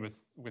was doing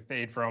with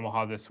Aid for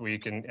Omaha this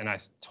week, and I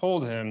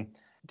told him,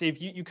 Dave,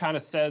 you kind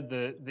of said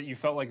that you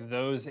felt like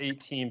those 8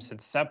 teams had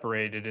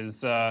separated.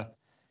 Is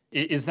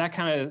that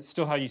kind of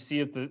still how you see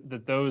it?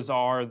 That those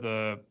are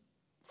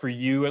for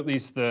you at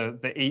least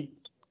the 8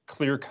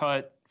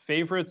 clear-cut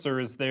favorites, or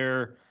is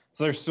there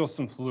still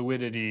some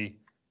fluidity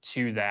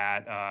to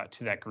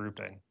that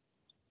grouping?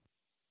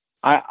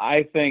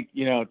 I think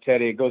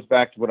Teddy, it goes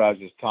back to what I was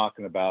just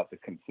talking about,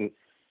 the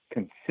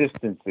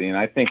consistency. And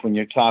I think when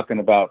you're talking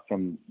about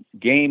from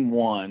game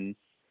 1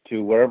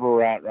 to wherever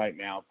we're at right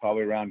now,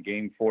 probably around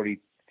game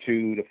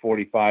 42 to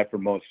 45 for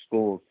most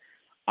schools,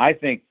 I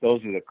think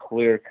those are the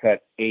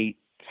clear-cut 8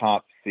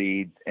 top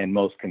seeds and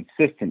most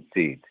consistent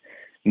seeds.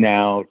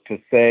 Now, to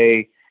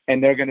say,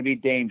 and they're going to be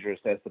dangerous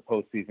as the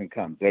postseason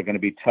comes. They're going to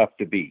be tough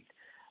to beat.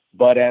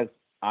 But as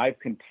I've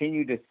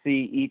continued to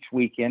see each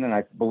weekend, and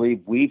I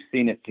believe we've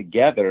seen it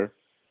together,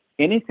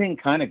 anything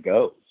kind of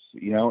goes.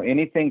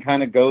 Anything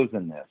kind of goes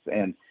in this.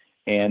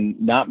 And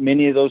not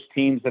many of those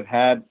teams have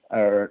had,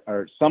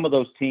 or some of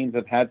those teams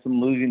have had some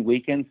losing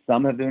weekends.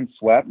 Some have been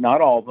swept, not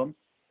all of them.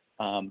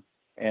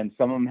 And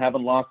some of them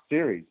haven't lost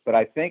series. But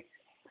I think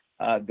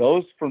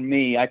those, for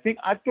me, I think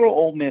I'd throw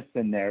Ole Miss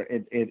in there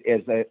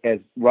as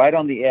right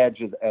on the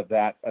edge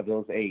of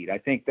those 8. I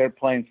think they're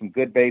playing some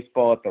good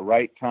baseball at the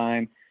right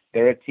time.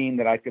 They're a team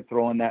that I could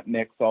throw in that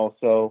mix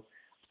also.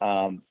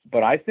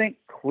 But I think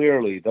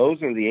clearly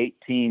those are the 8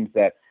 teams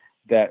that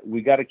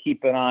we got to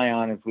keep an eye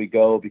on as we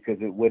go, because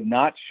it would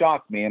not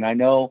shock me. And I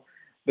know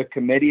the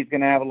committee is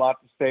going to have a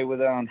lot to say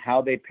with it on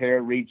how they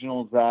pair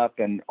regionals up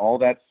and all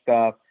that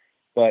stuff.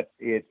 But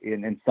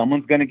and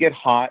someone's going to get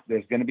hot.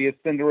 There's going to be a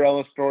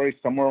Cinderella story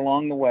somewhere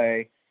along the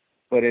way.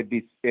 But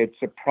it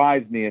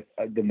surprised me if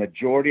the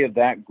majority of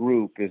that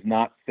group is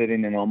not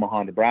sitting in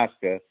Omaha,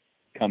 Nebraska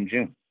come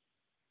June.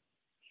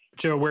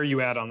 Joe, where are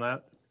you at on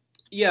that?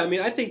 Yeah, I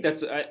mean, I think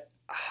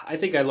I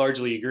think I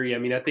largely agree. I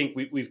mean, I think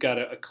we've got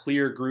a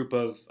clear group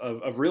of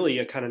really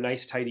a kind of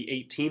nice, tidy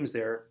 8 teams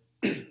there,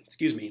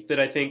 excuse me, that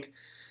I think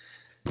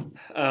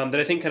kind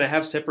of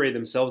have separated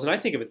themselves. And I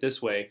think of it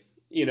this way.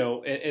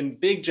 and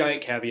big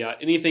giant caveat,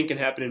 anything can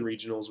happen in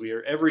regionals.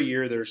 Every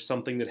year there's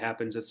something that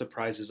happens that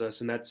surprises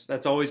us, and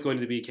that's always going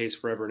to be a case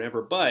forever and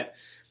ever. But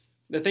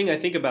the thing I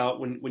think about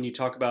when you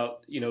talk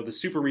about, the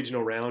super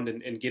regional round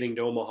and getting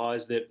to Omaha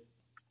is that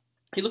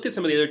you look at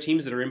some of the other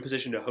teams that are in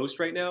position to host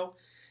right now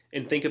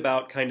and think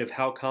about kind of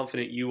how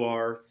confident you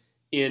are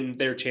in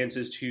their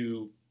chances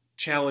to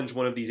challenge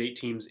one of these 8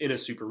 teams in a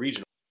super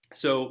regional.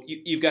 So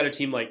you've got a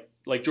team like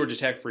Georgia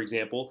Tech, for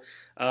example.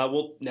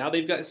 Well, now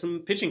they've got some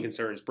pitching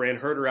concerns. Brand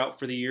Herter out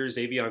for the year.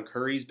 Xavion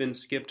Curry's been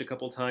skipped a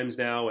couple times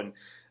now, and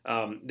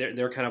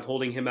they're kind of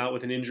holding him out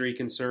with an injury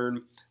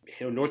concern.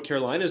 North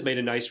Carolina's made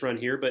a nice run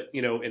here, but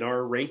in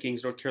our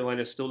rankings, North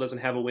Carolina still doesn't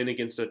have a win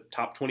against a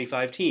top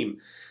 25 team.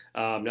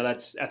 Now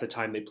that's at the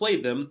time they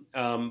played them,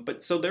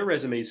 but so their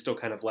resume is still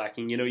kind of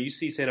lacking. You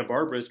see Santa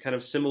Barbara is kind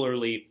of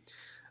similarly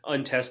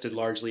untested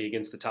largely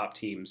against the top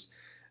teams.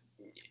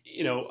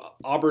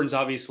 Auburn's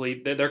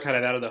obviously, they're kind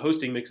of out of the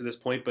hosting mix at this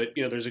point, but,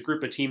 there's a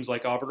group of teams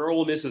like Auburn, or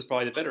Ole Miss is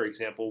probably the better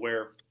example,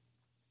 where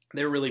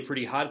they're really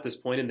pretty hot at this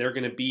point and they're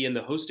going to be in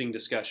the hosting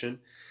discussion.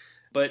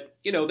 But,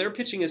 their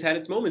pitching has had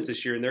its moments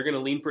this year, and they're going to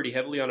lean pretty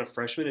heavily on a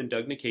freshman in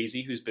Doug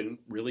Nikhazy, who's been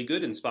really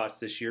good in spots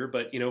this year.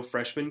 But,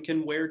 freshmen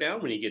can wear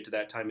down when you get to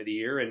that time of the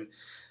year. And,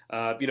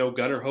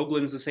 Gunnar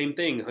Hoagland's the same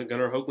thing.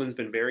 Gunnar Hoagland's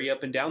been very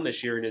up and down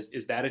this year. And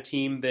is that a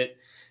team that,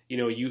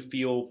 you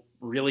feel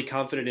really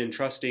confident in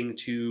trusting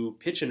to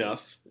pitch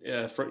enough,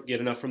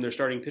 get enough from their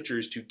starting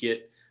pitchers to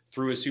get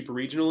through a super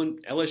regional?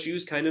 And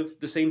LSU's kind of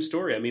the same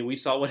story. I mean, we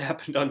saw what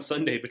happened on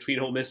Sunday between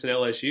Ole Miss and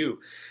LSU.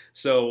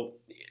 So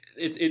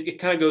it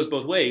kind of goes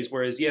both ways,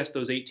 whereas, yes,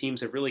 those 8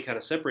 teams have really kind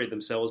of separated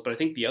themselves, but I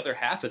think the other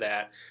half of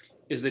that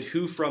is that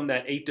who from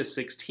that 8 to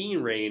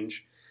 16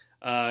 range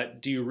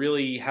do you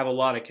really have a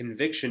lot of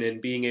conviction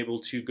in being able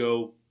to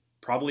go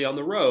probably on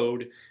the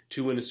road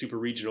to win a super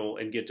regional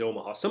and get to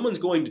Omaha? Someone's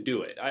going to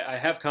do it. I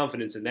have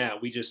confidence in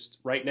that. We just,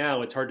 right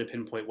now, it's hard to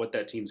pinpoint what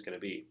that team's going to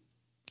be.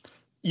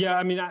 Yeah,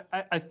 I mean,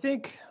 I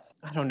think,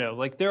 I don't know,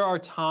 like there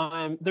have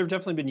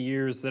definitely been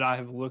years that I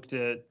have looked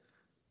at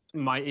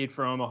my 8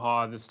 for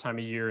Omaha this time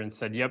of year and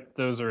said, yep,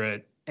 those are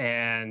it.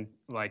 And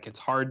like, it's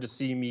hard to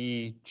see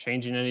me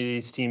changing any of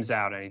these teams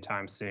out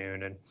anytime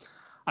soon. And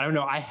I don't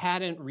know, I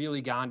hadn't really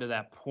gone to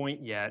that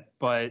point yet,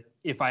 but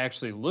if I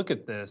actually look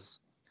at this,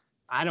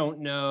 I don't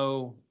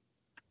know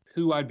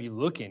who I'd be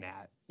looking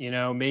at.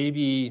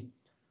 Maybe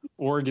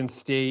Oregon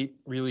State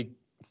really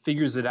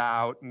figures it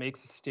out,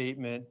 makes a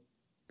statement,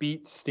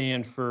 beats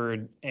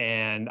Stanford,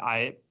 and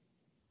I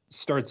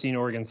start seeing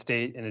Oregon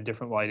State in a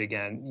different light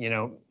again.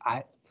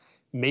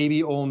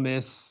 Maybe Ole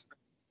Miss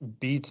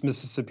beats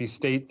Mississippi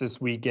State this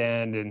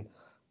weekend and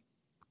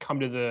come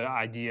to the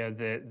idea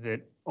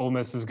that Ole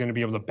Miss is going to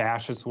be able to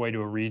bash its way to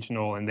a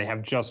regional and they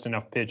have just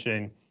enough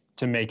pitching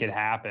to make it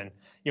happen.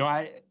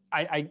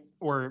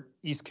 Or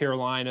East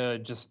Carolina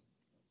just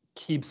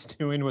keeps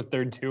doing what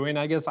they're doing,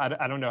 I guess.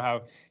 I don't know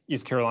how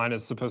East Carolina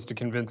is supposed to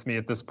convince me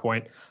at this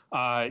point,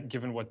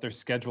 given what their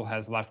schedule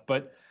has left.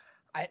 But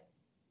they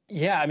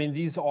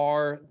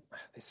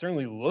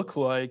certainly look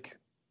like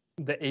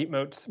the 8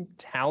 most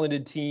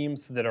talented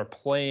teams that are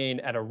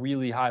playing at a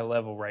really high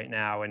level right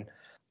now. And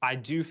I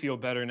do feel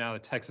better now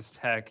that Texas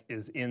Tech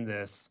is in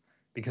this,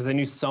 because I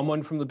knew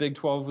someone from the Big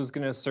 12 was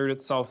going to assert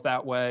itself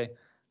that way.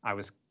 I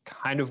was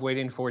kind of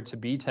waiting for it to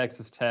be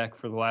Texas Tech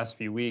for the last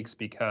few weeks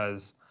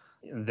because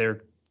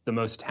they're the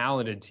most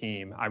talented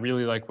team. I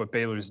really like what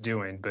Baylor's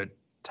doing, but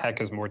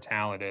Tech is more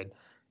talented.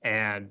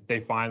 And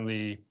they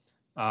finally,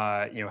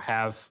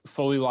 have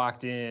fully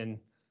locked in.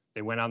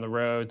 They went on the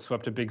road,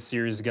 swept a big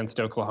series against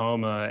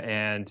Oklahoma,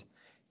 and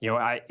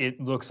it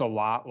looks a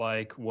lot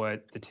like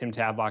what the Tim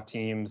Tadlock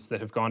teams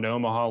that have gone to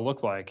Omaha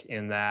look like,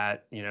 in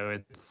that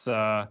it's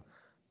a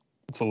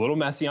little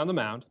messy on the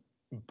mound,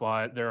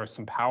 but there are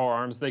some power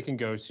arms they can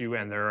go to,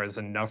 and there is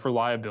enough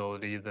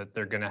reliability that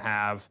they're going to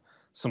have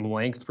some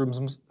length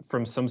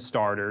from some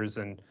starters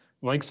and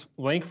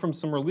length from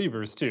some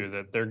relievers too.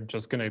 That they're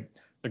going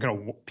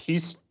to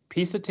piece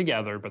it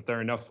together, but there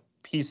are enough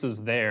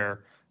pieces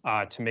there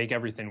to make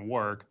everything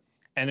work.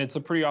 And it's a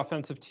pretty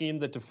offensive team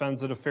that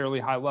defends at a fairly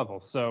high level.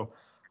 So,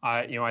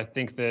 I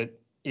think that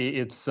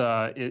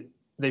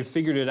they've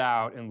figured it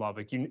out in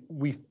Lubbock.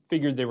 We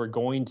figured they were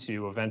going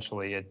to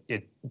eventually.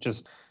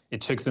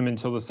 It took them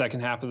until the second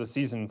half of the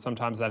season.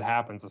 Sometimes that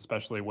happens,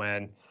 especially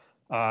when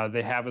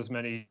they have as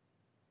many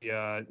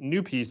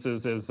new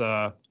pieces as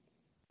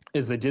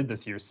they did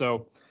this year.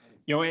 So,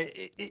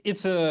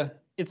 it's an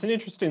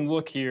interesting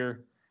look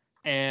here,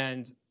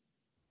 and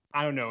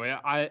I don't know.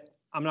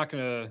 I'm not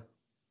going to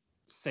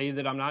say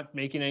that I'm not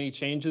making any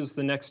changes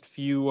the next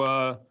few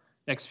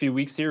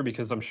weeks here,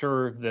 because I'm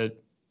sure that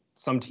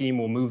some team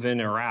will move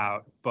in or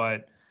out.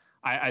 But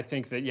I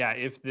think that,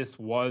 if this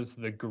was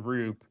the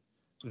group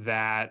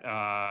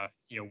that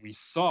we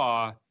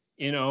saw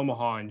in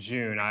Omaha in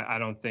June, I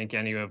don't think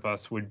any of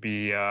us would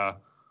be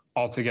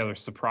altogether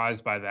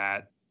surprised by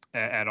that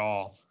at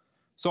all.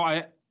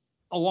 So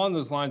along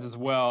those lines as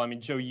well, I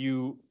mean, Joe,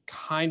 you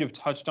kind of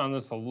touched on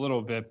this a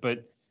little bit,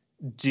 but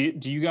do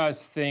you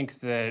guys think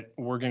that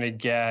we're going to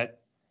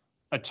get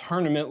a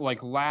tournament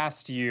like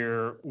last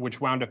year,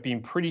 which wound up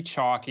being pretty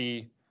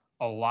chalky.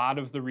 A lot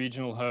of the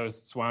regional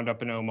hosts wound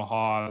up in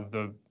Omaha.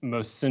 The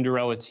most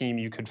Cinderella team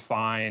you could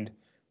find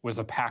was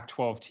a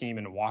Pac-12 team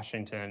in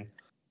Washington.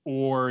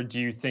 Or do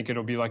you think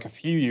it'll be like a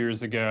few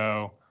years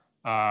ago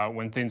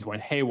when things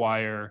went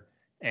haywire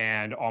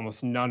and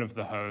almost none of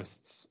the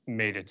hosts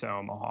made it to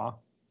Omaha?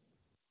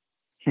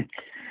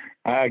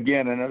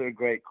 Again, another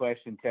great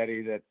question,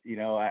 Teddy, that,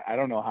 I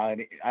don't know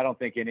I don't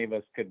think any of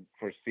us could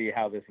foresee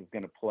how this is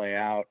going to play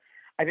out.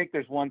 I think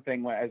there's one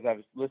thing, as I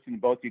was listening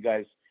to both you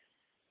guys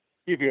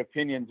give your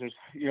opinions, there's,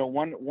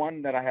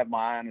 one that I have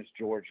my eye on is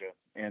Georgia.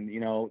 And,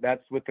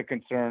 that's with the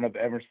concern of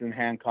Emerson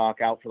Hancock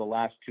out for the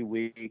last 2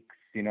 weeks.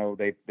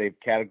 They've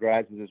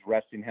categorized it as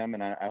resting him,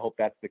 and I hope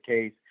that's the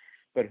case.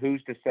 But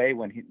who's to say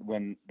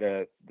when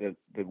the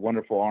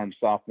wonderful armed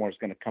sophomore is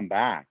going to come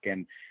back?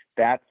 And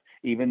that's,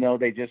 even though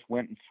they just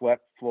went and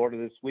swept Florida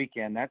this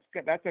weekend, that's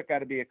got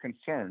to be a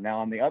concern. Now,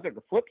 on the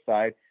flip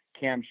side,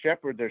 Cam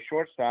Shepard, their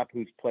shortstop,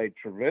 who's played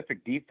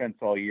terrific defense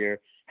all year,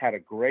 had a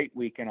great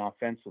weekend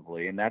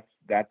offensively, and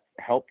that's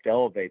helped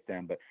elevate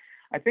them. But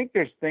I think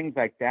there's things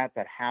like that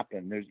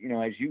happen. There's,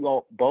 as you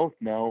all both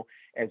know,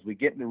 as we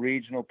get into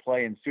regional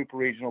play and super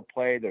regional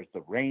play, there's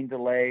the rain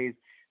delays.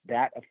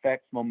 That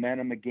affects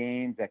momentum of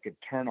games. That could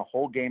turn a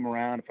whole game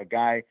around. If a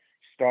guy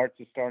starts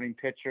a starting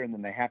pitcher and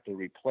then they have to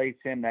replace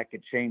him, that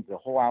could change the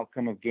whole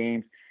outcome of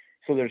games.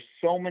 So there's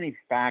so many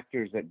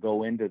factors that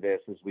go into this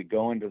as we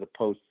go into the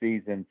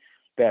postseason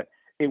that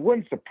it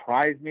wouldn't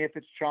surprise me if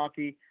it's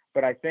chalky,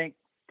 but I think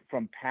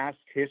from past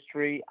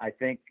history, I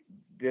think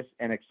this,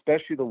 and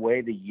especially the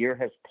way the year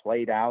has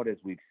played out as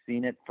we've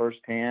seen it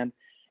firsthand,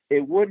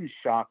 it wouldn't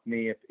shock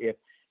me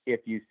if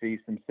you see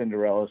some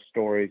Cinderella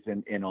stories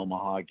in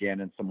Omaha again,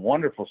 and some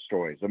wonderful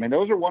stories. I mean,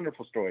 those are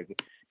wonderful stories.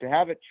 To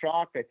have it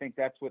chalked, I think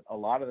that's what a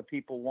lot of the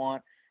people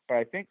want. But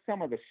I think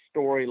some of the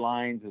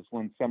storylines is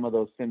when some of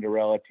those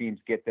Cinderella teams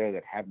get there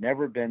that have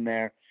never been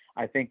there.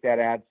 I think that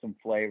adds some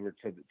flavor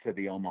to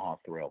the Omaha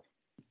thrill.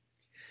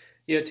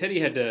 Yeah, Teddy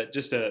had to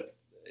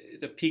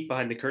peek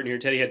behind the curtain here.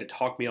 Teddy had to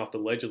talk me off the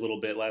ledge a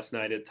little bit last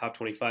night at Top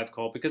 25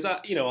 call, because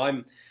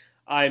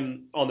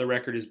I'm on the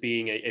record as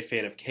being a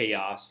fan of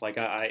chaos. Like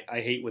I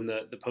hate when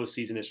the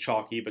postseason is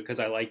chalky, because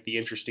I like the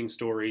interesting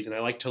stories, and I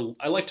like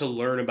to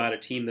learn about a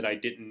team that I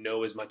didn't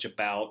know as much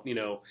about,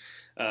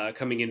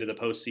 coming into the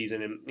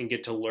postseason, and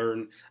get to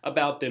learn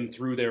about them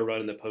through their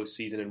run in the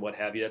postseason and what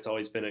have you. That's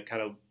always been a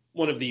kind of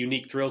one of the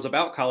unique thrills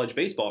about college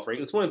baseball,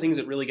 frankly. It's one of the things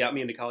that really got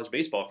me into college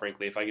baseball,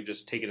 frankly, if I could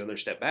just take another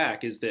step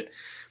back, is that,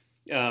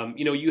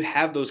 you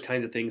have those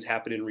kinds of things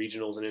happen in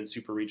regionals and in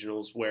super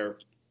regionals where,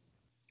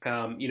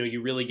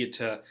 you really get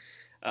to,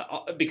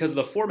 because of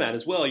the format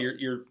as well,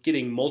 you're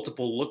getting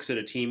multiple looks at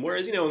a team.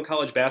 Whereas, in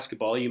college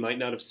basketball, you might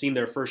not have seen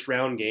their first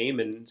round game,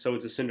 and so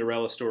it's a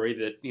Cinderella story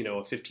that,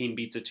 a 15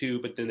 beats a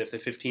 2, but then if the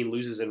 15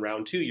 loses in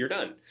round 2, you're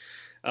done.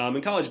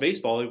 In college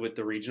baseball, with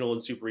the regional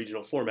and super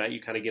regional format,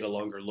 you kind of get a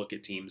longer look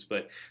at teams.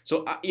 But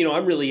so,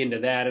 I'm really into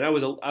that, and I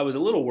was a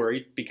little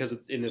worried because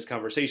in this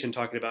conversation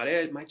talking about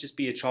it might just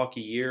be a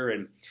chalky year,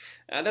 and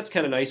that's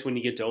kind of nice when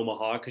you get to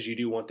Omaha, because you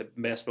do want the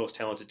best, most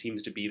talented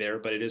teams to be there.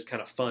 But it is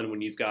kind of fun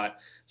when you've got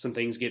some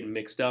things getting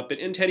mixed up.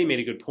 And Teddy made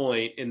a good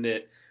point in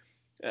that.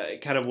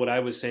 Kind of what I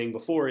was saying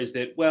before is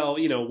that,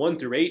 1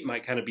 through 8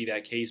 might kind of be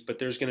that case, but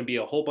there's going to be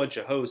a whole bunch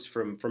of hosts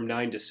from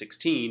 9 to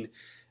 16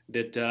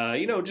 that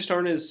just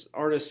aren't as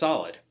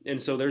solid, and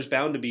so there's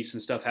bound to be some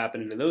stuff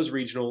happening in those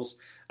regionals.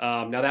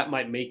 Now that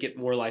might make it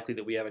more likely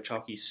that we have a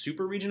chalky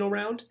super regional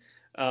round,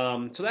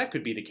 so that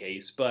could be the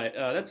case, but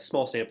that's a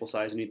small sample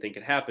size, and you'd think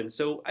it happened.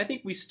 So I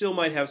think we still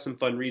might have some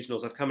fun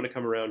regionals. I've come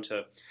around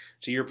to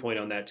your point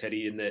on that,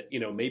 Teddy, in that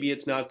maybe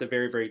it's not at the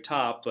very, very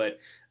top, but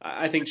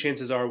I think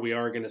chances are we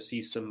are going to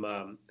see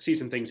some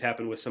things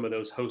happen with some of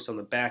those hosts on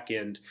the back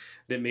end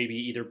that maybe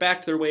either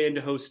backed their way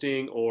into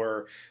hosting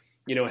or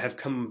have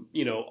come,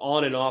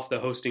 on and off the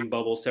hosting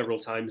bubble several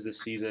times this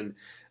season.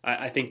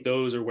 I think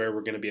those are where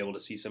we're going to be able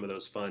to see some of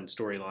those fun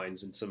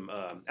storylines and some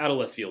out of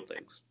left field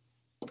things.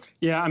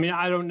 Yeah, I mean,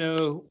 I don't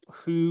know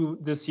who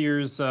this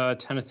year's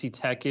Tennessee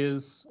Tech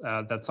is.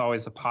 That's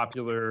always a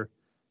popular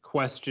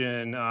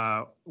question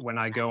when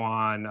I go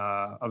on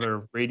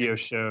other radio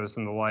shows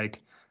and the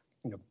like.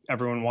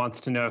 Everyone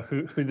wants to know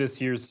who this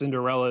year's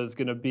Cinderella is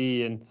going to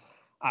be, and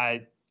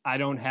I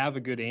don't have a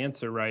good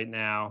answer right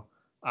now.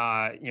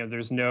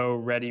 There's no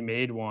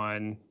ready-made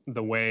one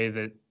the way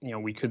that,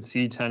 we could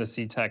see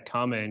Tennessee Tech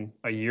coming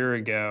a year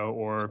ago,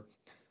 or,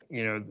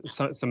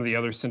 some of the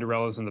other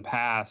Cinderellas in the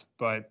past.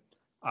 But,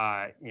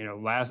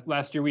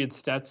 last year we had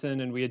Stetson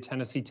and we had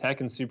Tennessee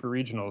Tech in super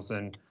regionals,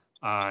 and,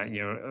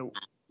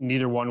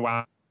 neither one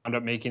wound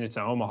up making it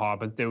to Omaha,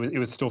 but it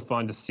was still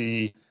fun to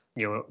see,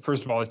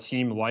 first of all, a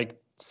team like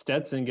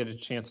Stetson get a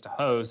chance to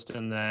host,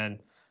 and then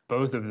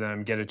both of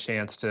them get a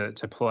chance to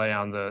play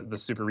on the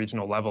super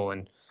regional level.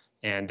 And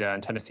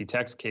in Tennessee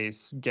Tech's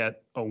case,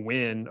 get a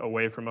win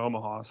away from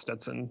Omaha.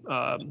 Stetson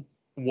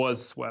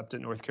was swept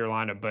at North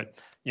Carolina, but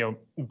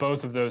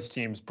both of those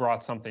teams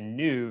brought something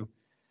new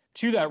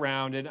to that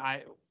round. And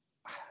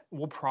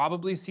we'll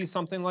probably see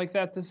something like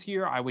that this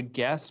year, I would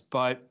guess.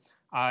 But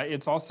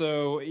it's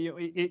also,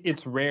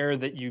 it's rare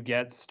that you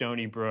get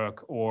Stony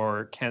Brook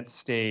or Kent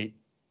State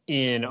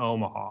in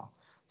Omaha.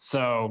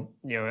 So,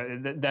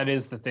 that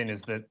is the thing,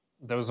 is that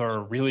those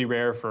are really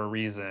rare for a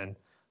reason.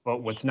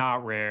 But what's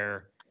not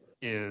rare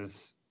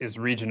is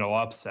regional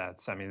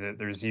upsets. I mean,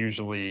 there's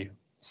usually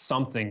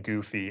something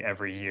goofy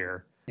every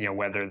year,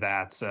 whether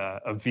that's a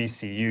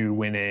VCU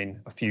winning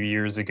a few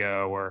years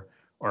ago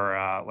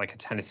or like a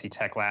Tennessee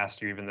Tech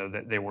last year, even though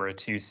they were a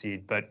 2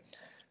 seed. But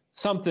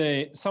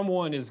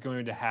someone is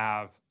going to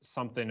have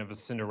something of a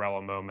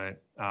Cinderella moment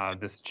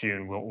this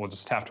June. We'll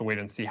just have to wait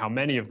and see how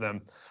many of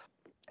them,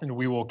 and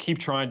we will keep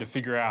trying to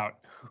figure out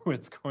who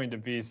it's going to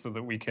be so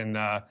that we can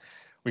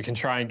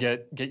try and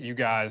get you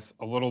guys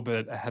a little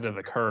bit ahead of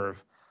the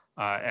curve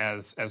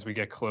as we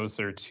get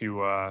closer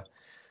to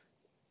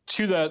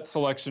that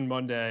selection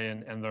Monday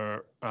and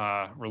the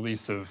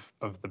release of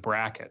the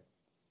bracket.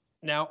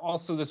 Now,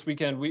 also this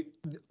weekend,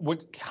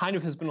 what kind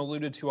of has been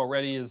alluded to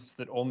already is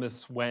that Ole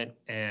Miss went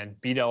and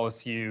beat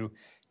LSU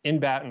in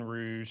Baton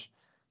Rouge.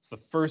 It's the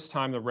first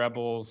time the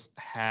Rebels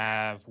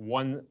have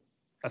won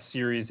a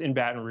series in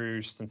Baton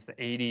Rouge since the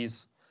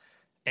 80s.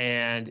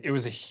 And it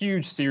was a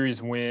huge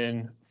series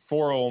win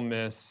for Ole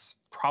Miss,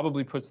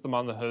 probably puts them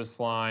on the host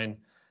line.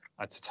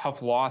 It's a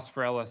tough loss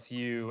for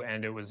LSU,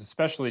 and it was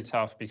especially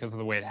tough because of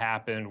the way it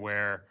happened,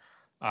 where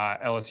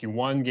LSU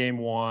won game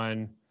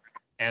 1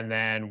 and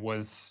then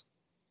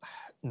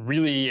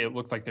it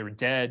looked like they were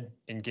dead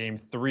in game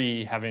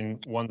 3, having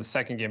won the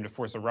second game to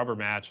force a rubber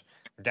match.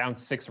 They're down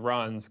 6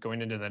 runs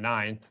going into the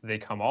 9th. They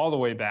come all the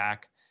way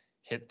back,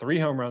 hit 3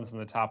 home runs in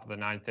the top of the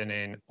 9th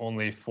inning,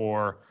 only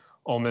for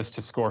Ole Miss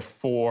to score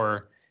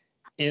 4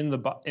 in the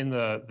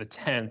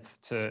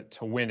 10th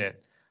to win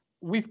it.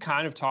 We've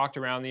kind of talked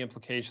around the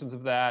implications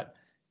of that,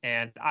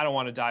 and I don't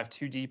want to dive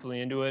too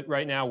deeply into it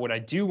right now. What I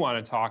do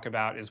want to talk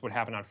about is what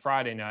happened on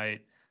Friday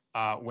night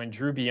when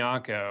Drew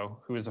Bianco,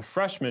 who is a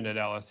freshman at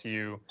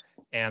LSU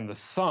and the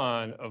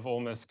son of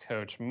Ole Miss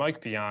coach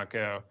Mike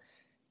Bianco,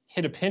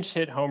 hit a pinch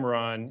hit home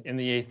run in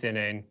the 8th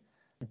inning,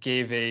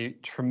 gave a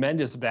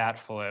tremendous bat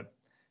flip,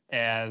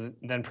 and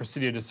then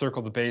proceeded to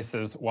circle the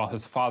bases while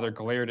his father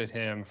glared at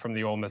him from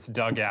the Ole Miss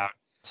dugout.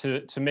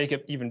 To make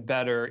it even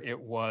better, it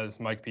was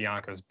Mike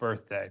Bianco's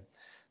birthday.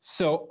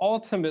 So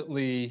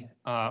ultimately,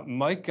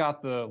 Mike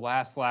got the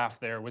last laugh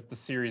there with the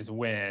series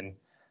win,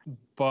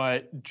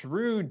 but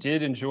Drew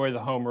did enjoy the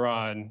home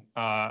run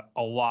a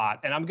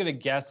lot. And I'm going to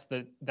guess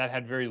that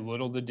had very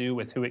little to do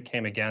with who it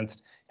came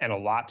against and a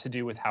lot to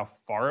do with how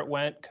far it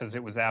went, because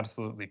it was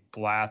absolutely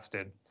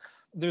blasted.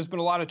 There's been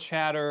a lot of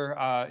chatter,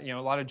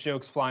 a lot of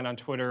jokes flying on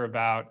Twitter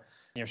about,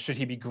 should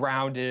he be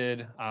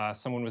grounded?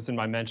 Someone was in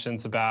my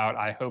mentions about,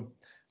 I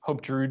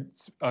hope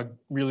Drew's a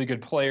really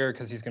good player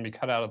because he's going to be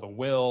cut out of the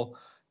will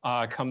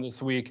come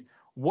this week.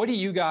 What do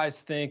you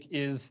guys think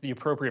is the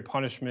appropriate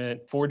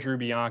punishment for Drew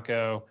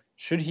Bianco?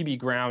 Should he be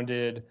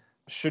grounded?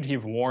 Should he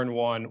have worn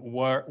one?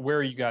 Where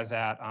are you guys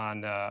at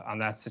on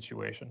that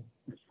situation?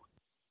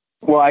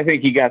 Well, I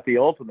think he got the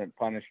ultimate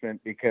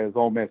punishment because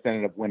Ole Miss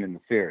ended up winning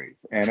the series.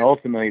 And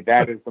ultimately,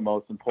 that is the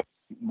most important,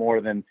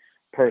 more than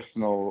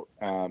personal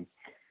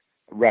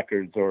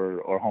records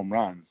or home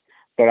runs.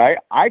 But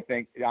I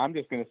think, I'm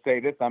just going to say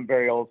this, I'm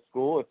very old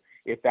school.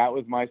 If that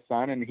was my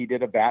son and he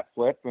did a bat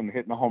flip and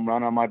hitting a home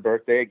run on my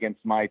birthday against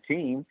my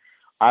team,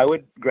 I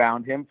would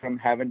ground him from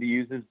having to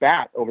use his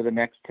bat over the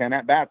next 10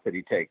 at-bats that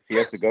he takes. He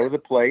has to go to the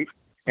plate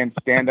and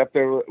stand up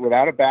there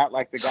without a bat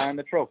like the guy in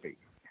the trophy.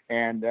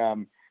 And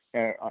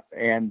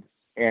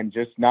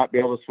just not be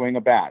able to swing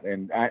a bat.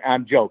 And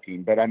I'm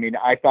joking, but I mean,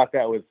 I thought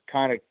that was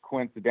kind of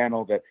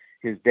coincidental that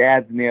his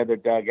dad's in the other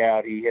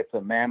dugout. He hits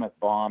a mammoth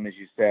bomb, as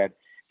you said,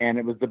 and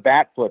it was the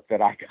bat flip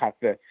that I got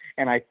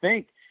and I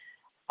think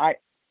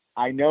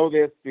I know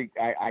this.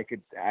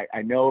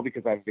 I know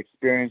because I've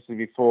experienced it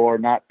before,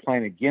 not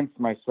playing against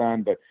my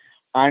son, but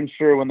I'm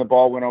sure when the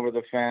ball went over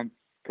the fence,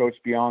 Coach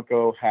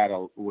Bianco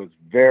was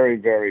very,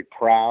 very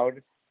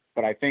proud.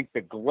 But I think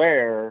the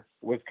glare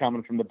was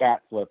coming from the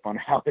bat flip on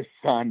how his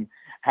son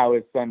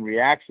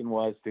reaction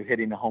was to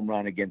hitting a home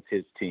run against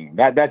his team.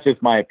 That's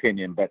just my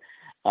opinion. But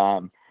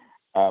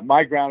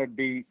my ground would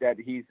be that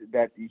he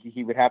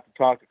would have to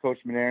talk to Coach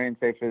Maneri and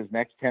say for his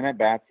next 10 at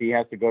bats, he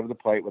has to go to the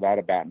plate without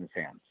a bat in his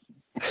hands.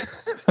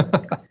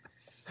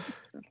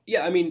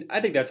 Yeah, I mean,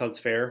 I think that sounds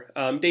fair.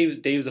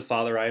 Dave's a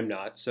father, I am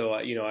not, so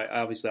I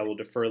obviously I will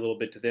defer a little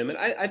bit to them, and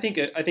I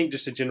think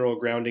just a general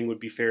grounding would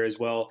be fair as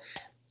well,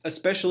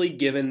 especially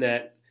given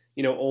that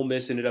Ole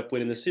Miss ended up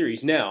winning the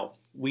series. Now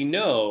we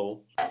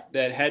know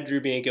that had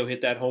Drew Bianco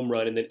hit that home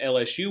run and then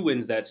LSU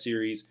wins that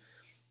series,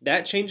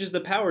 that changes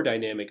the power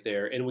dynamic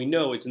there, and we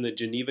know it's in the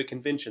Geneva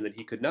Convention that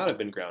he could not have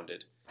been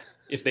grounded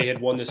if they had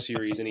won the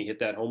series and he hit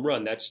that home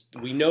run.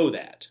 We know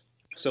that.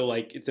 So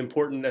it's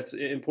important. That's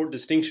an important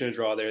distinction to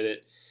draw there. That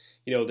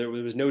there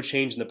was no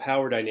change in the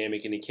power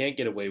dynamic, and he can't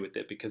get away with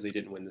it because they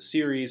didn't win the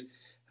series.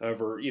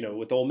 However,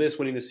 with Ole Miss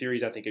winning the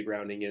series, I think a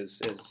grounding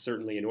is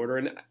certainly in order.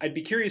 And I'd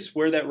be curious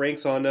where that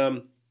ranks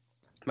on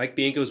Mike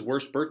Bianco's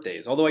worst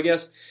birthdays. Although I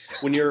guess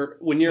when your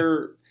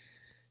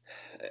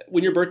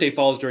birthday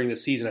falls during the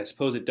season, I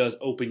suppose it does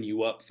open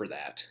you up for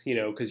that,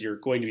 because you're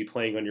going to be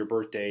playing on your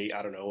birthday,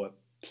 I don't know, a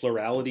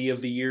plurality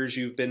of the years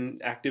you've been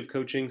active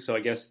coaching. So I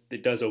guess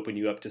it does open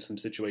you up to some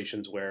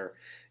situations where,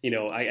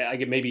 I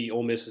get maybe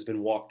Ole Miss has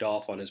been walked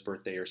off on his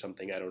birthday or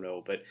something. I don't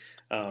know. But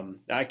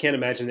I can't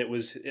imagine it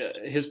was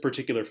his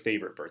particular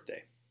favorite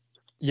birthday.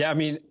 Yeah, I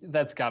mean,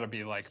 that's got to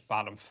be like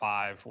bottom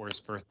 5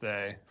 worst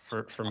birthday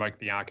for Mike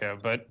Bianco.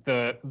 But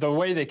the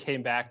way they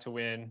came back to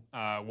win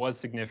was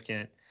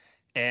significant.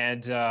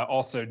 And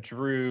also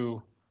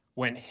Drew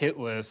went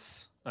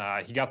hitless.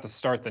 He got the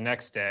start the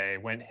next day,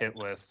 went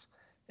hitless,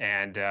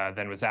 and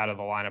then was out of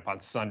the lineup on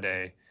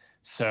Sunday.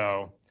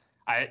 So,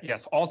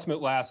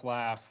 ultimate last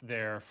laugh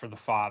there for the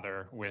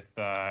father with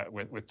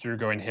Drew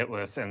going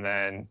hitless and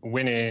then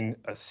winning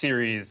a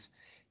series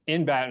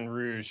in Baton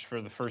Rouge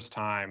for the first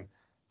time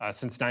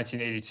since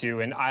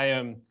 1982.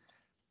 And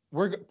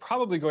we're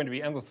probably going to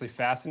be endlessly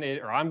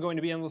fascinated, or I'm going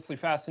to be endlessly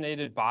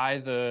fascinated by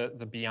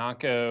the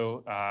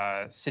Bianco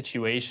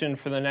situation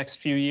for the next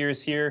few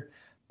years here.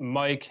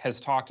 Mike has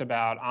talked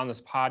about on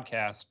this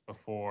podcast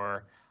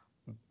before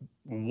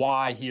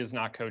why he is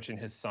not coaching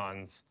his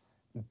sons.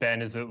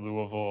 Ben is at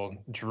Louisville,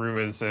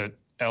 Drew is at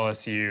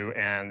LSU,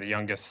 and the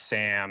youngest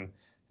Sam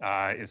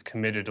is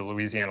committed to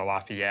Louisiana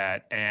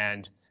Lafayette.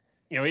 And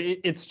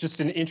it's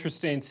just an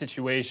interesting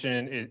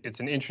situation. It's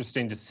an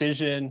interesting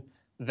decision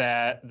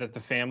that the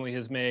family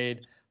has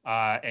made,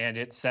 and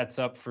it sets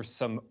up for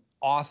some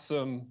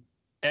awesome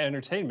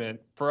entertainment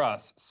for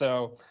us.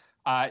 So,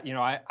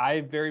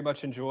 I very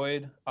much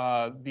enjoyed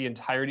the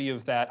entirety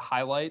of that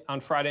highlight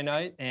on Friday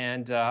night,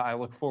 and I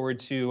look forward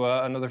to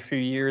another few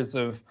years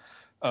of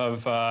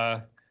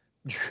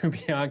Drew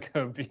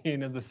Bianco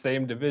being in the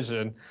same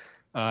division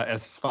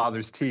as his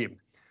father's team.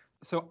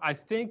 So I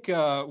think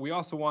we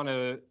also want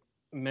to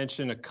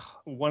mention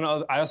one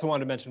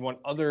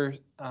other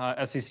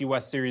SEC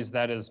West series,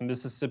 that is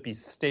Mississippi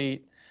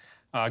State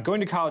going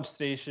to College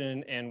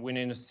Station and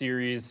winning a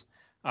series.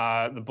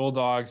 The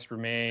Bulldogs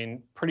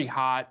remain pretty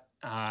hot,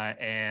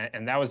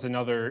 and that was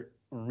another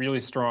really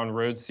strong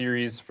road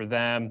series for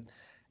them.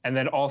 And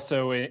then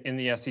also in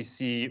the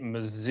SEC,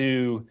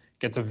 Mizzou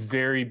gets a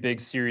very big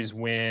series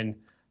win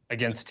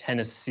against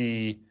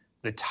Tennessee.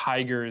 The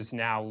Tigers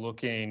now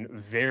looking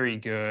very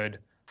good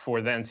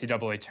for the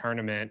NCAA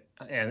tournament,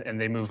 and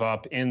they move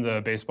up in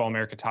the Baseball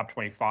America Top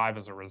 25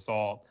 as a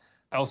result.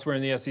 Elsewhere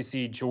in the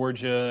SEC,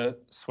 Georgia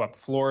swept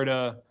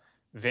Florida.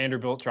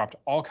 Vanderbilt dropped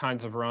all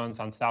kinds of runs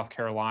on South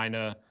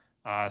Carolina,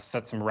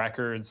 set some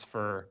records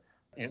for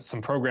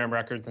some program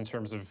records in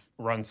terms of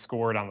runs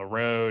scored on the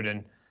road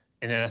and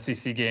in an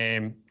SEC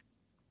game,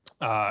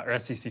 or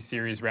SEC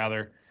series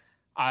rather.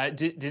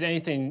 Did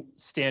anything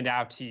stand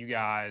out to you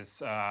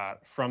guys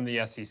from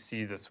the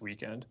SEC this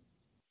weekend?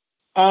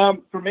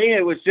 For me,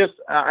 it was just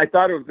I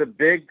thought it was a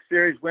big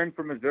series win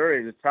for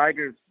Missouri. The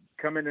Tigers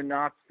come into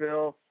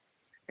Knoxville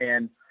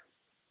and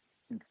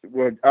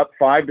were up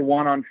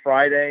 5-1 on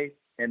Friday,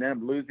 and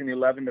then losing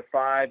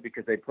 11-5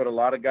 because they put a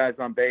lot of guys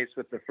on base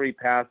with the free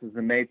passes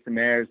and made some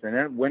errors, and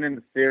then winning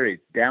the series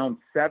down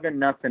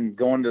 7-0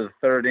 going to the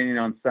third inning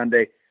on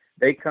Sunday.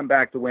 They come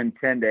back to win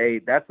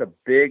 10-8. That's a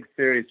big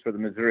series for the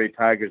Missouri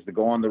Tigers to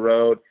go on the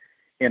road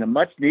in a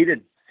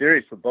much-needed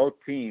series for both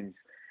teams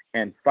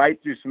and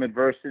fight through some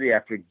adversity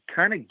after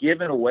kind of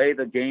giving away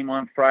the game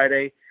on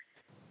Friday,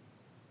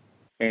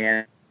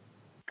 and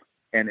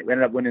it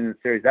ended up winning the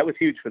series. That was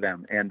huge for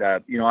them. And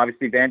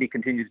obviously Vandy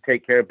continues to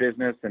take care of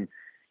business, and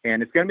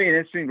it's going to be an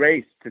interesting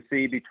race to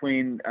see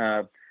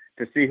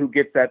to see who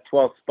gets that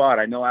 12th spot.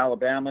 I know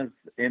Alabama's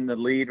in the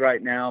lead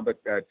right now,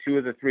 but two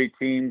of the three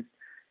teams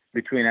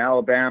between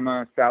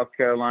Alabama, South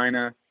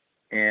Carolina,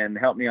 and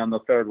help me on the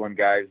third one,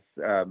 guys,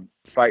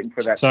 fighting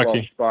for that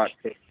 12th spot.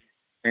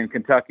 And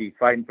Kentucky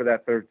fighting for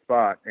that third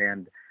spot.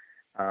 And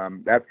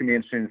that's going to be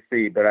interesting to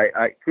see. But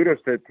I kudos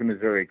to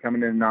Missouri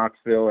coming into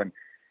Knoxville.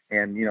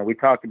 And we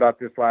talked about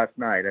this last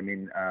night. I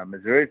mean,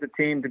 Missouri's a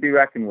team to be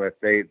reckoned with.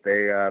 They've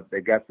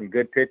got some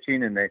good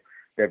pitching, and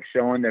they've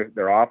shown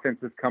their offense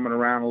is coming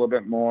around a little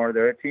bit more.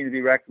 They're a team to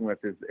be reckoned with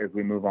as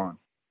we move on.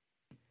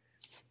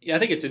 Yeah, I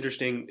think it's an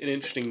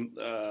interesting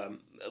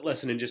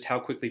lesson in just how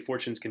quickly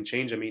fortunes can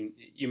change. I mean,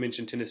 you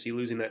mentioned Tennessee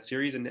losing that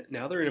series, and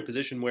now they're in a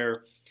position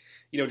where,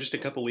 just a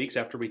couple weeks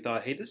after we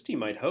thought, hey, this team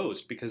might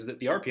host, because the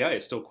RPI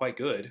is still quite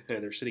good.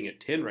 They're sitting at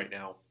 10 right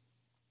now,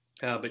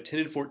 but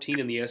 10-14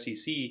 in the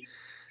SEC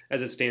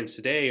as it stands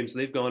today. And so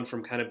they've gone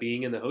from kind of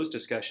being in the host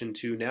discussion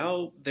to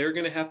now they're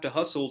going to have to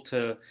hustle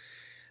to,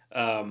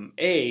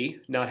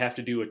 not have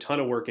to do a ton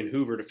of work in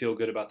Hoover to feel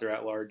good about their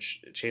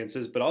at-large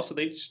chances, but also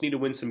they just need to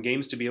win some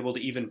games to be able to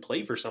even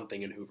play for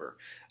something in Hoover,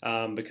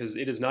 because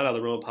it is not out of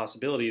the realm of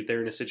possibility that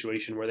they're in a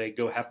situation where they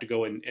have to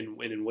go and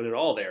win it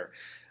all there.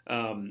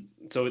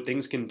 So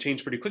things can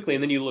change pretty quickly.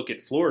 And then you look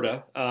at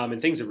Florida,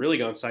 and things have really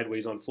gone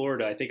sideways on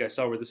Florida. I think I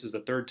saw where this is the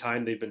third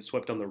time they've been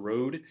swept on the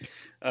road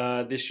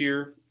this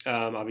year.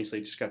 Obviously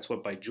just got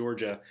swept by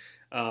Georgia.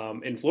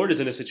 And Florida's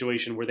in a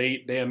situation where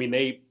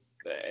they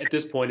at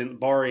this point, and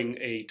barring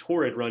a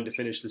torrid run to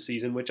finish the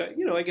season, which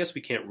I guess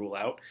we can't rule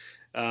out.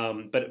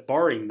 But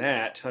barring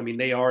that, I mean,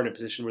 they are in a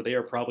position where they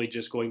are probably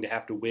just going to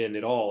have to win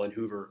it all in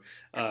Hoover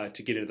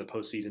to get into the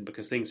postseason,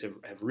 because things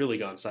have really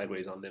gone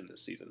sideways on them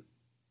this season.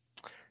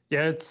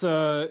 Yeah, it's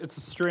a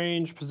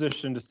strange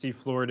position to see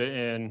Florida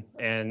in,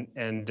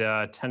 and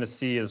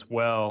Tennessee as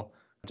well,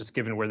 just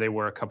given where they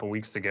were a couple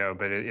weeks ago.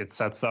 But it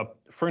sets up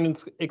for an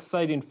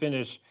exciting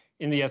finish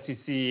in the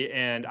SEC.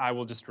 And I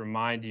will just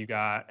remind you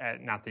guys,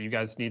 not that you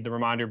guys need the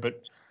reminder,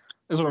 but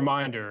as a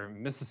reminder,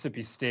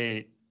 Mississippi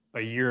State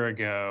a year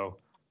ago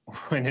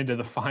went into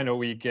the final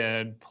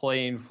weekend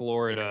playing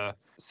Florida,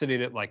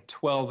 sitting at like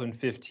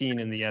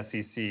 12-15 in the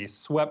SEC,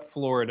 swept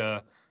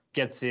Florida,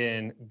 gets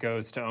in,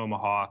 goes to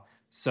Omaha.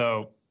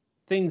 So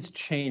things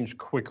change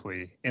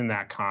quickly in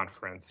that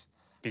conference,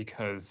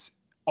 because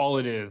all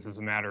it is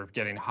a matter of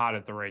getting hot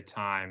at the right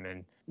time,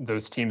 and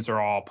those teams are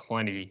all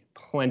plenty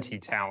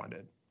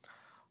talented.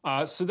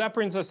 So that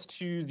brings us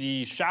to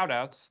the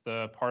shout-outs,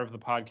 the part of the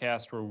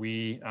podcast where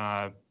we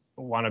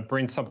want to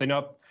bring something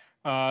up,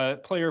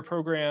 player,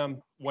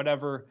 program,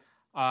 whatever,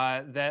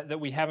 that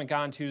we haven't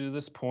gotten to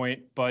this point,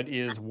 but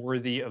is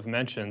worthy of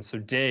mention. So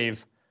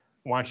Dave,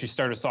 why don't you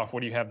start us off?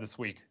 What do you have this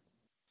week?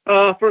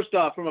 First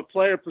off, from a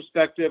player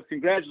perspective,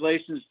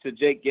 congratulations to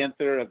Jake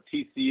Ginther of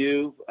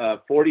TCU,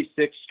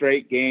 46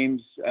 straight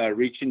games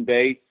reaching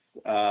base.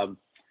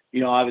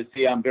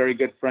 Obviously I'm very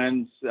good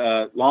friends,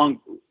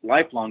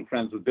 lifelong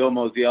friends with Bill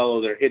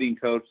Mosiello, their hitting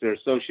coach, their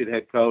associate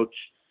head coach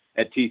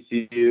at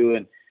TCU.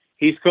 And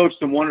he's coached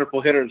some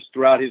wonderful hitters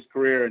throughout his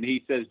career. And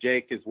he says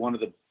Jake is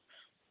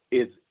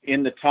is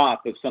in the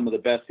top of some of the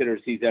best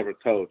hitters he's ever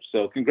coached.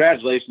 So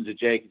congratulations to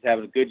Jake. He's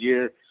having a good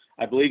year.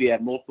 I believe he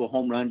had multiple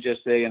home runs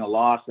yesterday and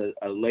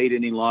a late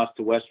inning loss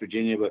to West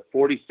Virginia, but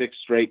 46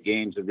 straight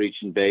games of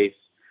reaching base.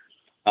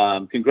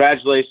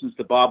 Congratulations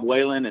to Bob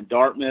Whalen and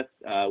Dartmouth,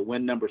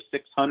 win number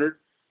 600,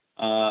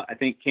 I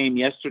think came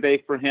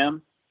yesterday for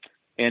him.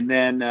 And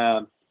then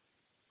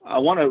I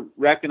want to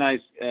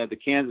recognize the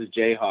Kansas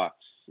Jayhawks.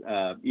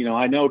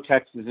 I know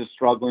Texas is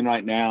struggling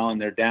right now,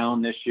 and they're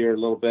down this year a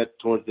little bit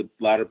towards the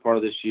latter part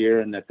of this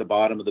year and at the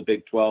bottom of the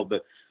Big 12.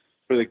 But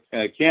for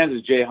the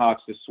Kansas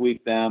Jayhawks to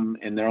sweep them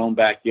in their own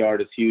backyard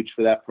is huge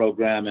for that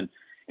program. And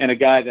a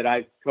guy that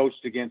I've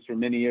coached against for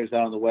many years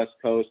out on the West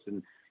Coast,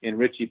 and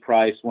Richie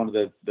Price, one of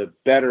the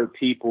better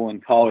people in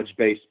college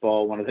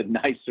baseball, one of the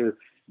nicer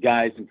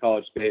guys in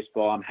college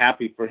baseball. I'm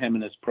happy for him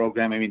in this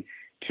program. I mean,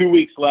 2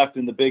 weeks left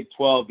in the Big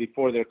 12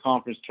 before their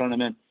conference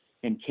tournament,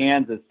 and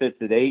Kansas sits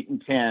at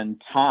 8-10,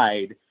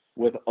 tied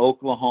with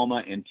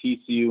Oklahoma and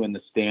TCU in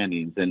the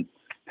standings. And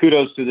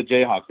kudos to the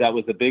Jayhawks. That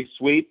was a big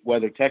sweep.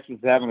 Whether Texas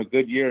is having a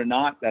good year or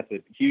not, that's a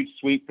huge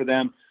sweep for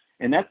them.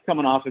 And that's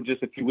coming off of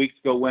just a few weeks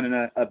ago winning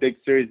a big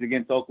series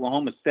against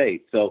Oklahoma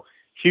State. So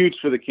huge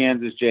for the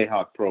Kansas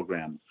Jayhawk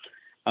program.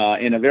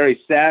 In a very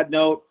sad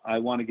note, I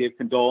want to give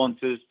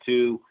condolences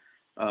to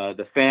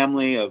the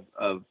family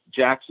of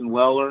Jackson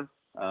Weller,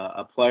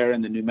 a player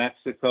in the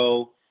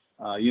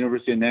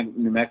University of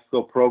New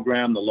Mexico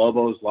program. The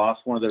Lobos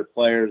lost one of their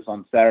players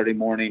on Saturday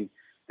morning,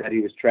 that he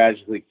was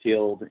tragically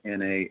killed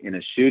in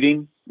a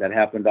shooting that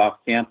happened off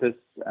campus.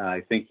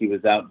 I think he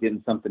was out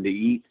getting something to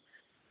eat.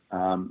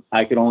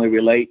 I could only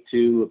relate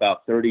to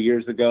about 30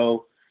 years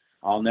ago.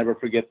 I'll never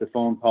forget the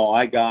phone call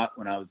I got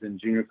when I was in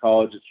junior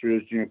college at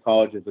Cerritos Junior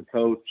College as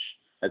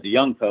a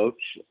young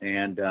coach,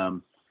 and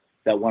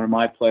that one of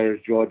my players,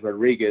 George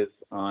Rodriguez,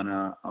 on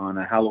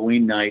a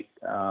Halloween night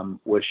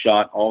was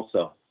shot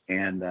also.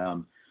 And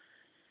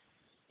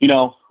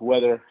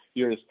whether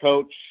you're his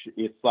coach,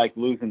 it's like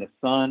losing a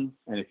son,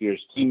 and if you're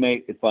his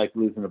teammate, it's like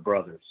losing a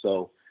brother.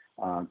 So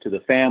to the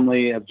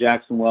family of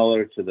Jackson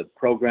Weller, to the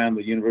program,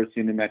 the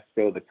University of New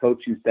Mexico, the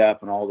coaching staff,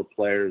 and all the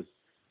players,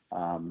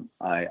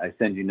 I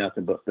send you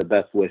nothing but the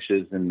best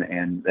wishes,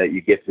 and that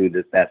you get through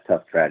that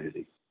tough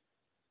tragedy.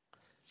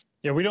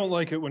 Yeah, we don't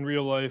like it when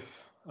real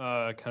life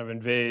kind of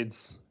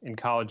invades in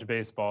college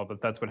baseball,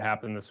 but that's what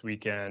happened this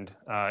weekend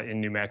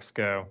in New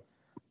Mexico.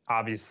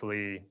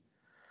 Obviously,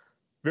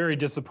 very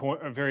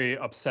disappointing, very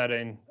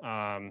upsetting.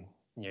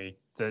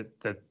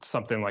 That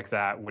something like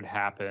that would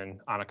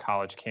happen on a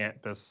college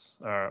campus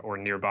or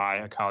nearby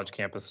a college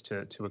campus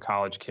to a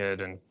college kid,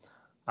 and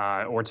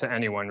or to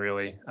anyone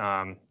really.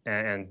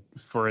 And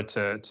for it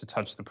to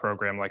touch the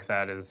program like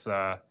that is,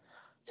 can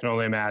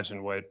only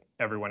imagine what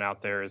everyone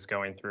out there is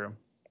going through.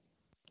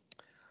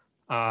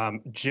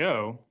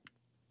 Joe,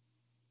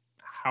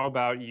 how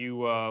about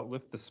you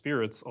lift the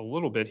spirits a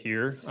little bit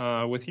here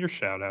with your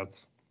shout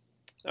outs?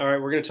 All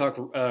right, we're going to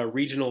talk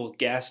regional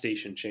gas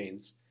station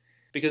chains,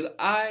 because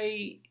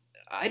I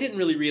didn't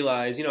really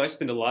realize, I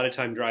spend a lot of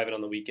time driving on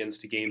the weekends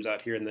to games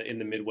out here in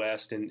the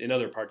Midwest and in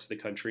other parts of the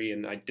country,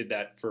 and I did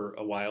that for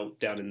a while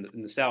down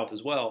in the South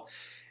as well.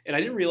 And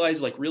I didn't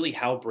realize really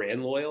how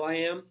brand loyal I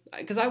am,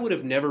 because I would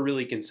have never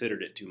really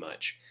considered it too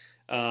much.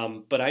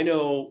 But I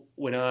know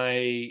when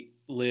I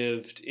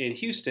lived in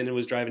Houston and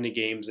was driving to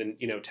games in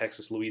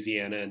Texas,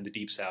 Louisiana, and the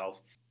Deep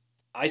South,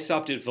 I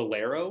stopped at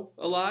Valero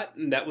a lot,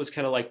 and that was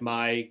kind of like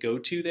my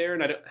go-to there.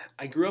 And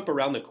I grew up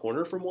around the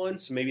corner from one,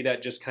 so maybe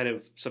that just kind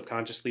of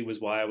subconsciously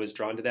was why I was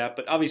drawn to that.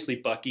 But obviously,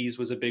 Buc-ee's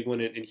was a big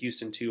one in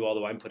Houston too.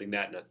 Although I'm putting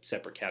that in a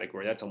separate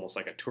category. That's almost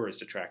like a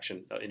tourist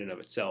attraction in and of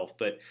itself.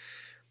 But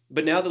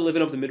now that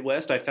living up in the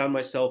Midwest, I found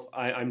myself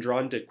I'm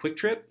drawn to Quick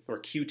Trip,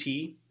 or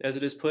QT as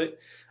it is put.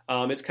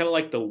 It's kind of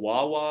like the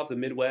Wawa of the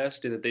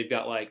Midwest, in that they've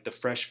got like the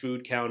fresh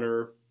food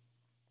counter,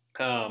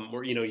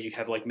 where you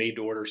have like made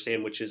to order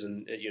sandwiches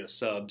and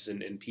subs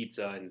and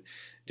pizza and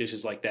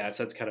dishes like that.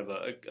 So that's kind of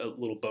a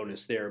little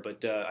bonus there.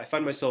 But I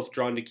find myself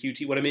drawn to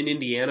QT when I'm in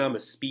Indiana. I'm a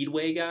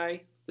Speedway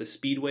guy. The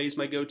Speedway is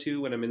my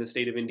go-to when I'm in the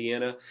state of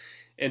Indiana,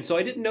 and so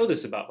I didn't know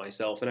this about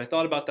myself, and I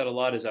thought about that a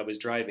lot as I was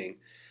driving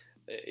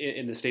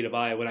in the state of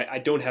Iowa. And I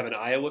don't have an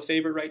Iowa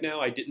favorite right now.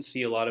 I didn't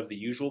see a lot of the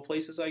usual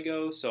places I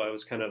go, so I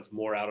was kind of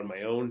more out on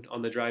my own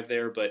on the drive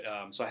there. But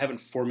so I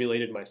haven't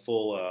formulated my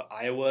full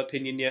Iowa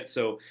opinion yet.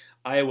 So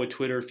Iowa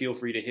Twitter, feel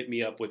free to hit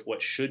me up with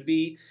what should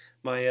be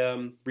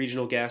my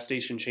regional gas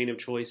station chain of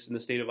choice in the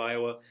state of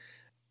Iowa.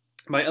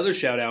 My other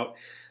shout out,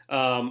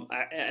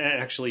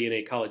 actually in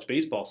a college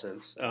baseball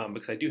sense,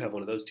 because I do have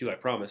one of those too, I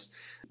promise.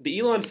 The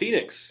Elon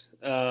Phoenix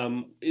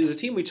is a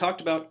team we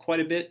talked about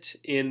quite a bit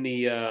in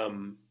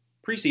the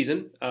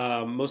preseason,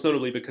 most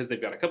notably because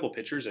they've got a couple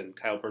pitchers, and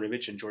Kyle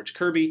Brnovich and George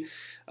Kirby,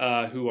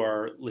 who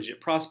are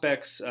legit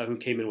prospects, who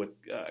came in with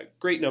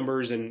great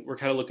numbers, and we're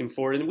kind of looking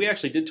forward. And we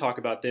actually did talk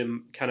about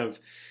them kind of,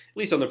 at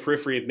least on the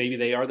periphery, of maybe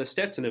they are the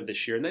Stetson of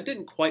this year. And that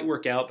didn't quite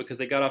work out because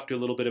they got off to a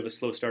little bit of a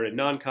slow start in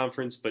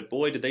non-conference, but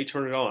boy, did they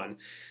turn it on.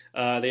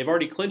 They've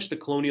already clinched the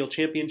Colonial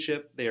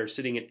Championship. They are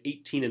sitting at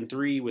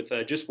 18-3 with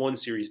just one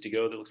series to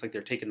go. That looks like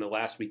they're taking the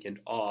last weekend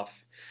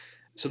off.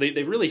 So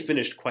they've really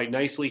finished quite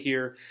nicely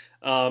here.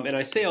 And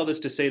I say all this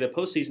to say the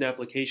postseason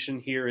application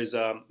here is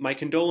my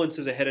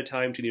condolences ahead of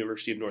time to the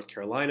University of North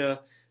Carolina,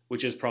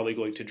 which is probably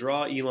going to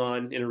draw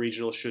Elon in a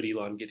regional should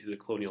Elon get to the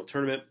Colonial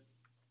Tournament.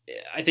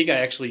 I think I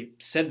actually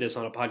said this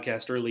on a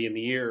podcast early in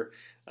the year.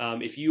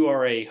 If you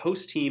are a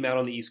host team out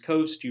on the East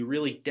Coast, you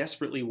really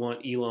desperately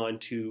want Elon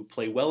to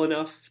play well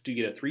enough to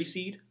get a 3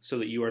 seed so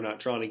that you are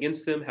not drawn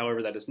against them.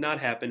 However, that has not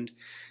happened.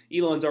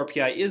 Elon's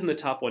RPI is in the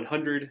top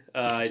 100.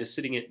 It is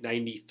sitting at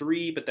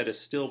 93, but that is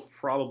still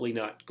probably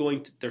not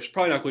going to, there's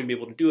probably not going to be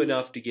able to do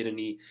enough to get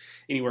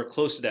anywhere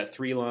close to that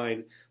 3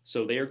 line.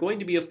 So they are going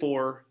to be a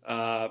 4.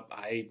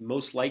 I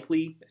most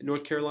likely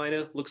North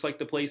Carolina looks like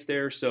the place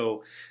there.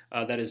 So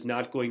that is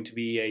not going to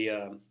be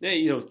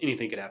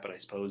anything could happen, I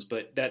suppose.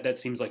 But that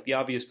seems like the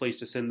obvious place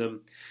to send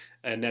them,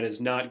 and that is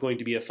not going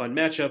to be a fun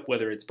matchup,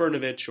 whether it's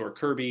Brnovich or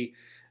Kirby.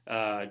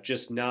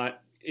 Just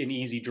not an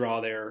easy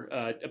draw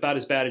there. About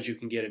as bad as you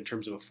can get in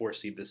terms of a 4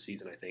 seed this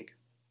season, I think.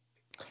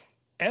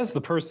 As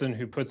the person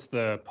who puts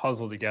the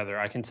puzzle together,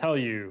 I can tell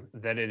you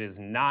that it is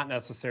not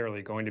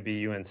necessarily going to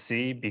be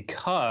UNC,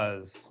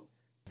 because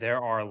there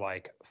are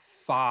like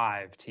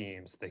 5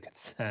 teams they could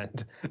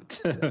send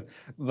to,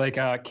 like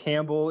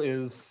Campbell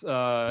is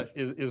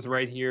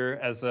right here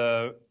as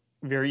a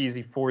very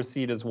easy 4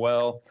 seed as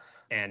well.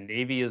 And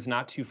Navy is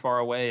not too far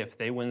away if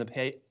they win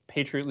the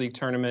Patriot League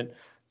tournament.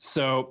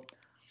 So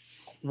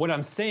what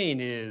I'm saying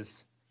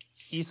is,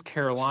 East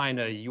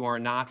Carolina, you are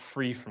not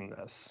free from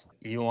this.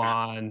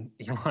 Elon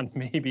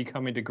may be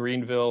coming to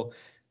Greenville.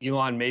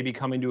 Elon may be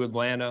coming to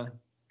Atlanta.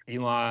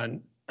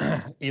 Elon,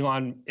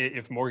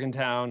 if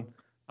Morgantown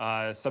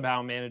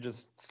somehow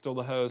manages still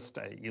to host,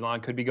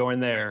 Elon could be going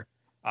there.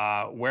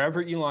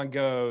 Wherever Elon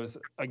goes,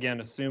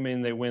 again,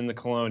 assuming they win the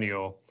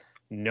Colonial,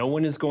 no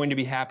one is going to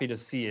be happy to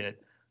see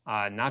it.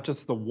 Not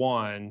just the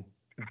 1,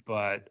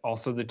 but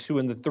also the 2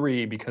 and the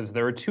 3, because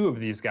there are 2 of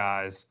these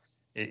guys.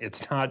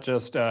 It's not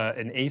just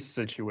an ace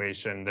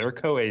situation. They're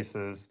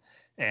co-aces,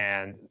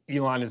 and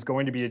Elon is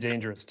going to be a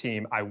dangerous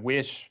team. I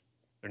wish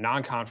their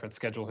non-conference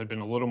schedule had been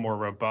a little more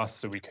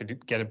robust so we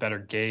could get a better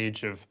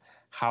gauge of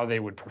how they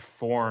would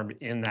perform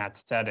in that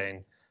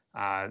setting.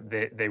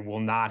 They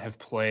will not have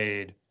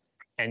played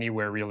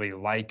anywhere really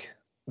like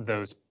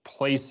those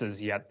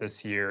places yet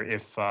this year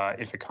if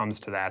it comes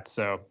to that.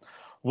 So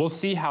we'll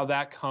see how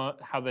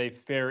they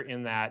fare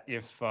in that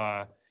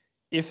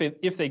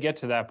if they get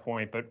to that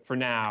point. But for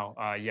now,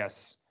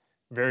 yes,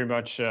 very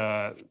much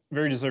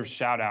very deserved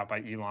shout out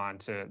by Elon.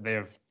 They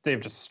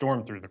have just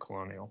stormed through the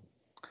Colonial.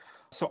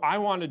 So I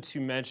wanted to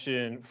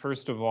mention,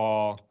 first of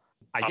all,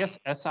 I guess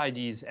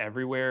SIDs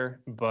everywhere,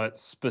 but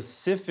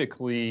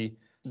specifically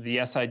the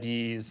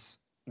SIDs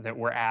that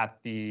were at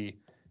the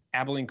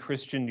Abilene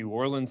Christian New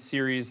Orleans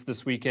series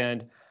this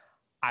weekend.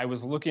 I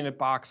was looking at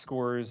box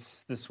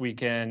scores this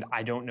weekend.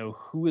 I don't know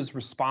who is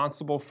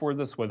responsible for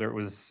this, whether it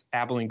was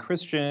Abilene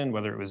Christian,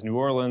 whether it was New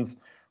Orleans,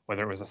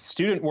 whether it was a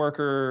student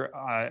worker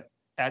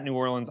at New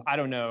Orleans. I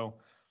don't know.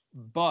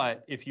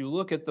 But if you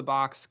look at the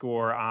box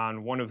score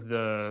on one of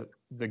the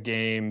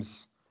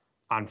games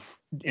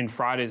in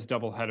Friday's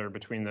doubleheader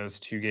between those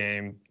two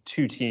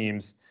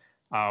teams,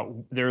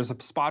 there's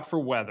a spot for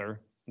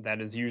weather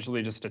that is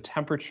usually just a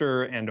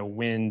temperature and a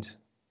wind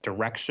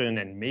direction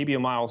and maybe a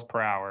miles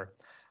per hour.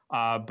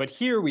 But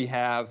here we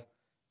have,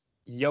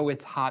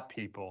 it's hot,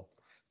 people.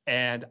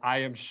 And I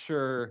am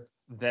sure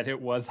that it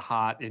was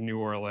hot in New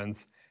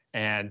Orleans.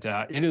 And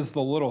it is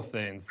the little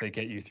things that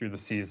get you through the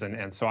season.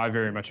 And so I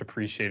very much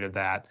appreciated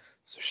that.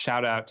 So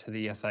shout out to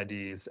the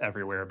SIDs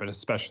everywhere, but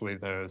especially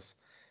those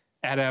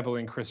at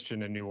Abilene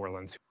Christian in New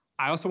Orleans.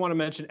 I also want to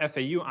mention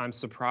FAU. I'm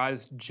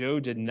surprised Joe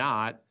did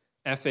not.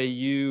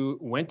 FAU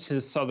went to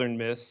Southern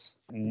Miss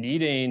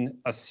needing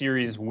a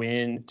series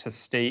win to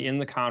stay in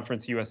the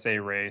Conference USA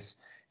race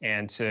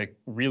and to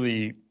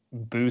really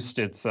boost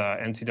its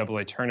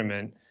NCAA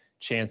tournament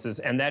chances.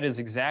 And that is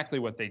exactly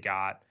what they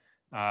got.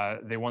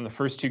 They won the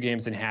first two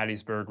games in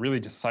Hattiesburg, really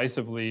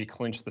decisively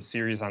clinched the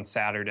series on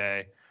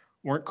Saturday.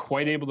 Weren't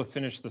quite able to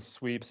finish the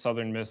sweep.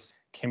 Southern Miss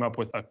came up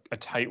with a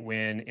tight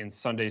win in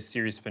Sunday's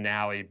series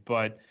finale,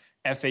 but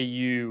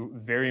FAU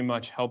very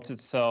much helped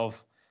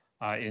itself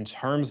in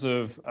terms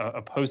of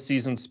a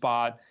postseason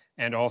spot,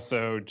 and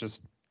also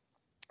just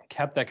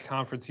kept that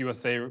Conference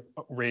USA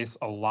race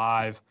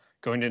alive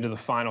going into the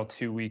final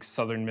 2 weeks.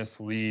 Southern Miss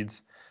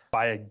leads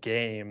by a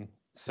game.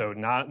 So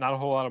not a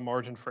whole lot of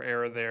margin for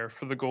error there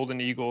for the Golden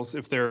Eagles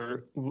if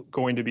they're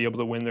going to be able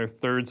to win their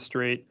third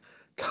straight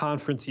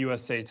Conference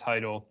USA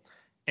title.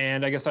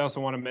 And I guess I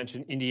also want to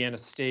mention Indiana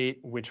State,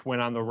 which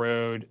went on the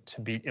road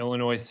to beat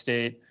Illinois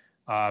State.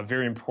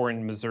 Very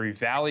important Missouri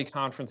Valley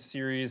Conference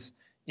series.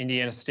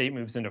 Indiana State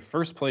moves into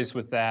first place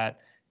with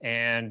that,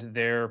 and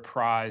their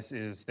prize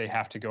is they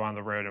have to go on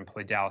the road and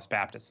play Dallas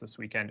Baptist this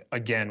weekend,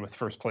 again with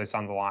first place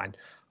on the line.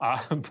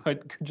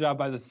 But good job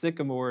by the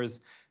Sycamores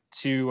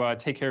to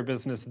take care of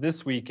business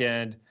this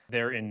weekend.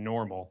 They're in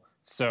Normal.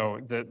 So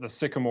the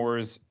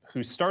Sycamores,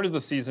 who started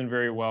the season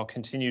very well,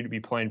 continue to be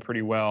playing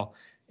pretty well,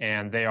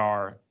 and they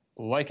are,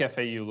 like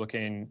FAU,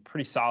 looking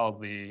pretty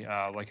solidly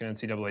like an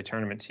NCAA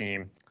tournament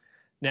team.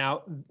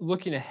 Now,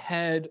 looking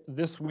ahead,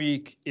 this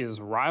week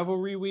is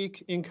rivalry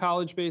week in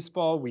college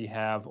baseball. We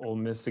have Ole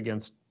Miss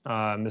against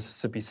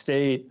Mississippi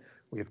State.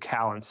 We have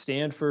Cal and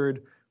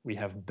Stanford. We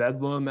have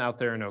Bedlam out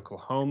there in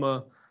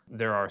Oklahoma.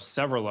 There are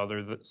several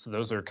others, so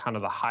those are kind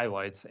of the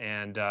highlights.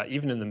 And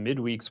even in the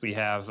midweeks, we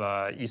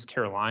have East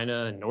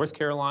Carolina and North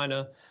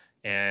Carolina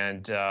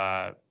and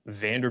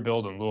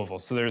Vanderbilt and Louisville.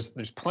 So there's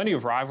plenty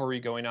of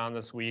rivalry going on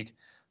this week,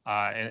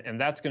 and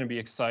that's going to be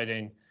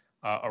exciting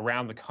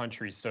around the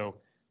country. So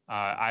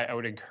I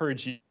would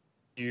encourage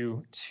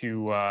you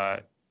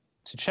to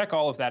check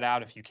all of that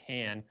out if you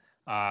can.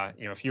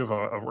 If you have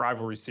a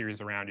rivalry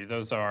series around you,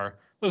 those are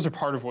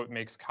part of what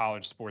makes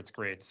college sports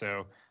great.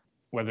 So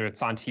whether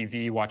it's on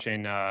TV,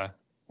 watching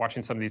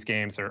some of these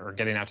games, or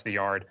getting out to the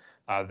yard,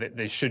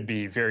 they should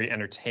be very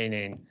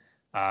entertaining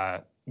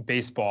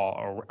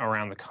baseball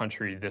around the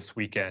country this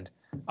weekend.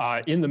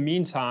 In the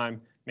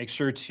meantime, make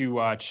sure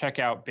to check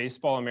out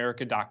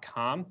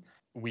baseballamerica.com.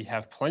 We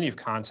have plenty of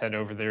content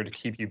over there to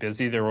keep you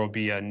busy. There will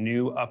be a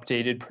new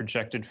updated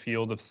projected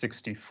field of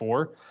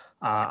 64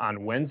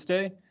 on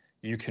Wednesday.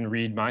 You can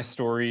read my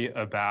story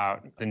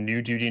about the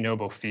new Dudy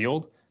Noble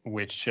field,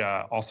 which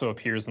also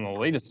appears in the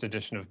latest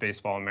edition of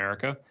Baseball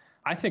America.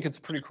 I think it's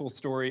a pretty cool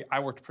story. I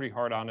worked pretty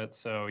hard on it.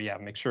 So yeah,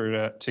 make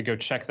sure to go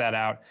check that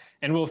out.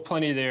 And we'll have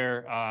plenty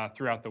there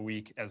throughout the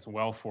week as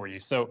well for you.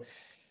 So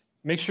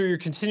make sure you're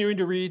continuing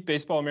to read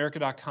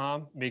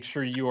baseballamerica.com. Make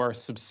sure you are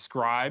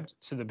subscribed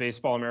to the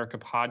Baseball America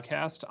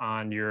podcast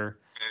on your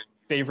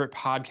favorite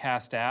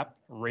podcast app.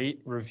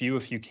 Rate, review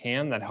if you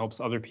can. That helps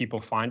other people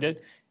find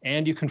it.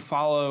 And you can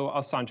follow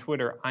us on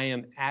Twitter. I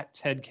am at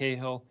Ted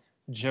Cahill.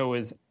 Joe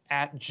is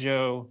at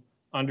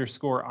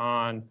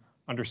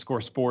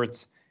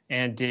Joe_on_sports.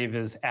 And Dave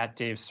is at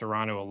Dave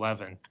Serrano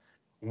 11.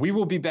 We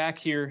will be back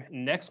here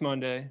next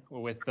Monday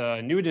with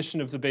a new edition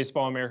of the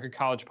Baseball America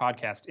College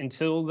podcast.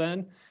 Until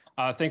then,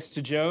 thanks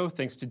to Joe,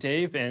 thanks to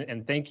Dave,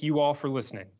 and thank you all for listening.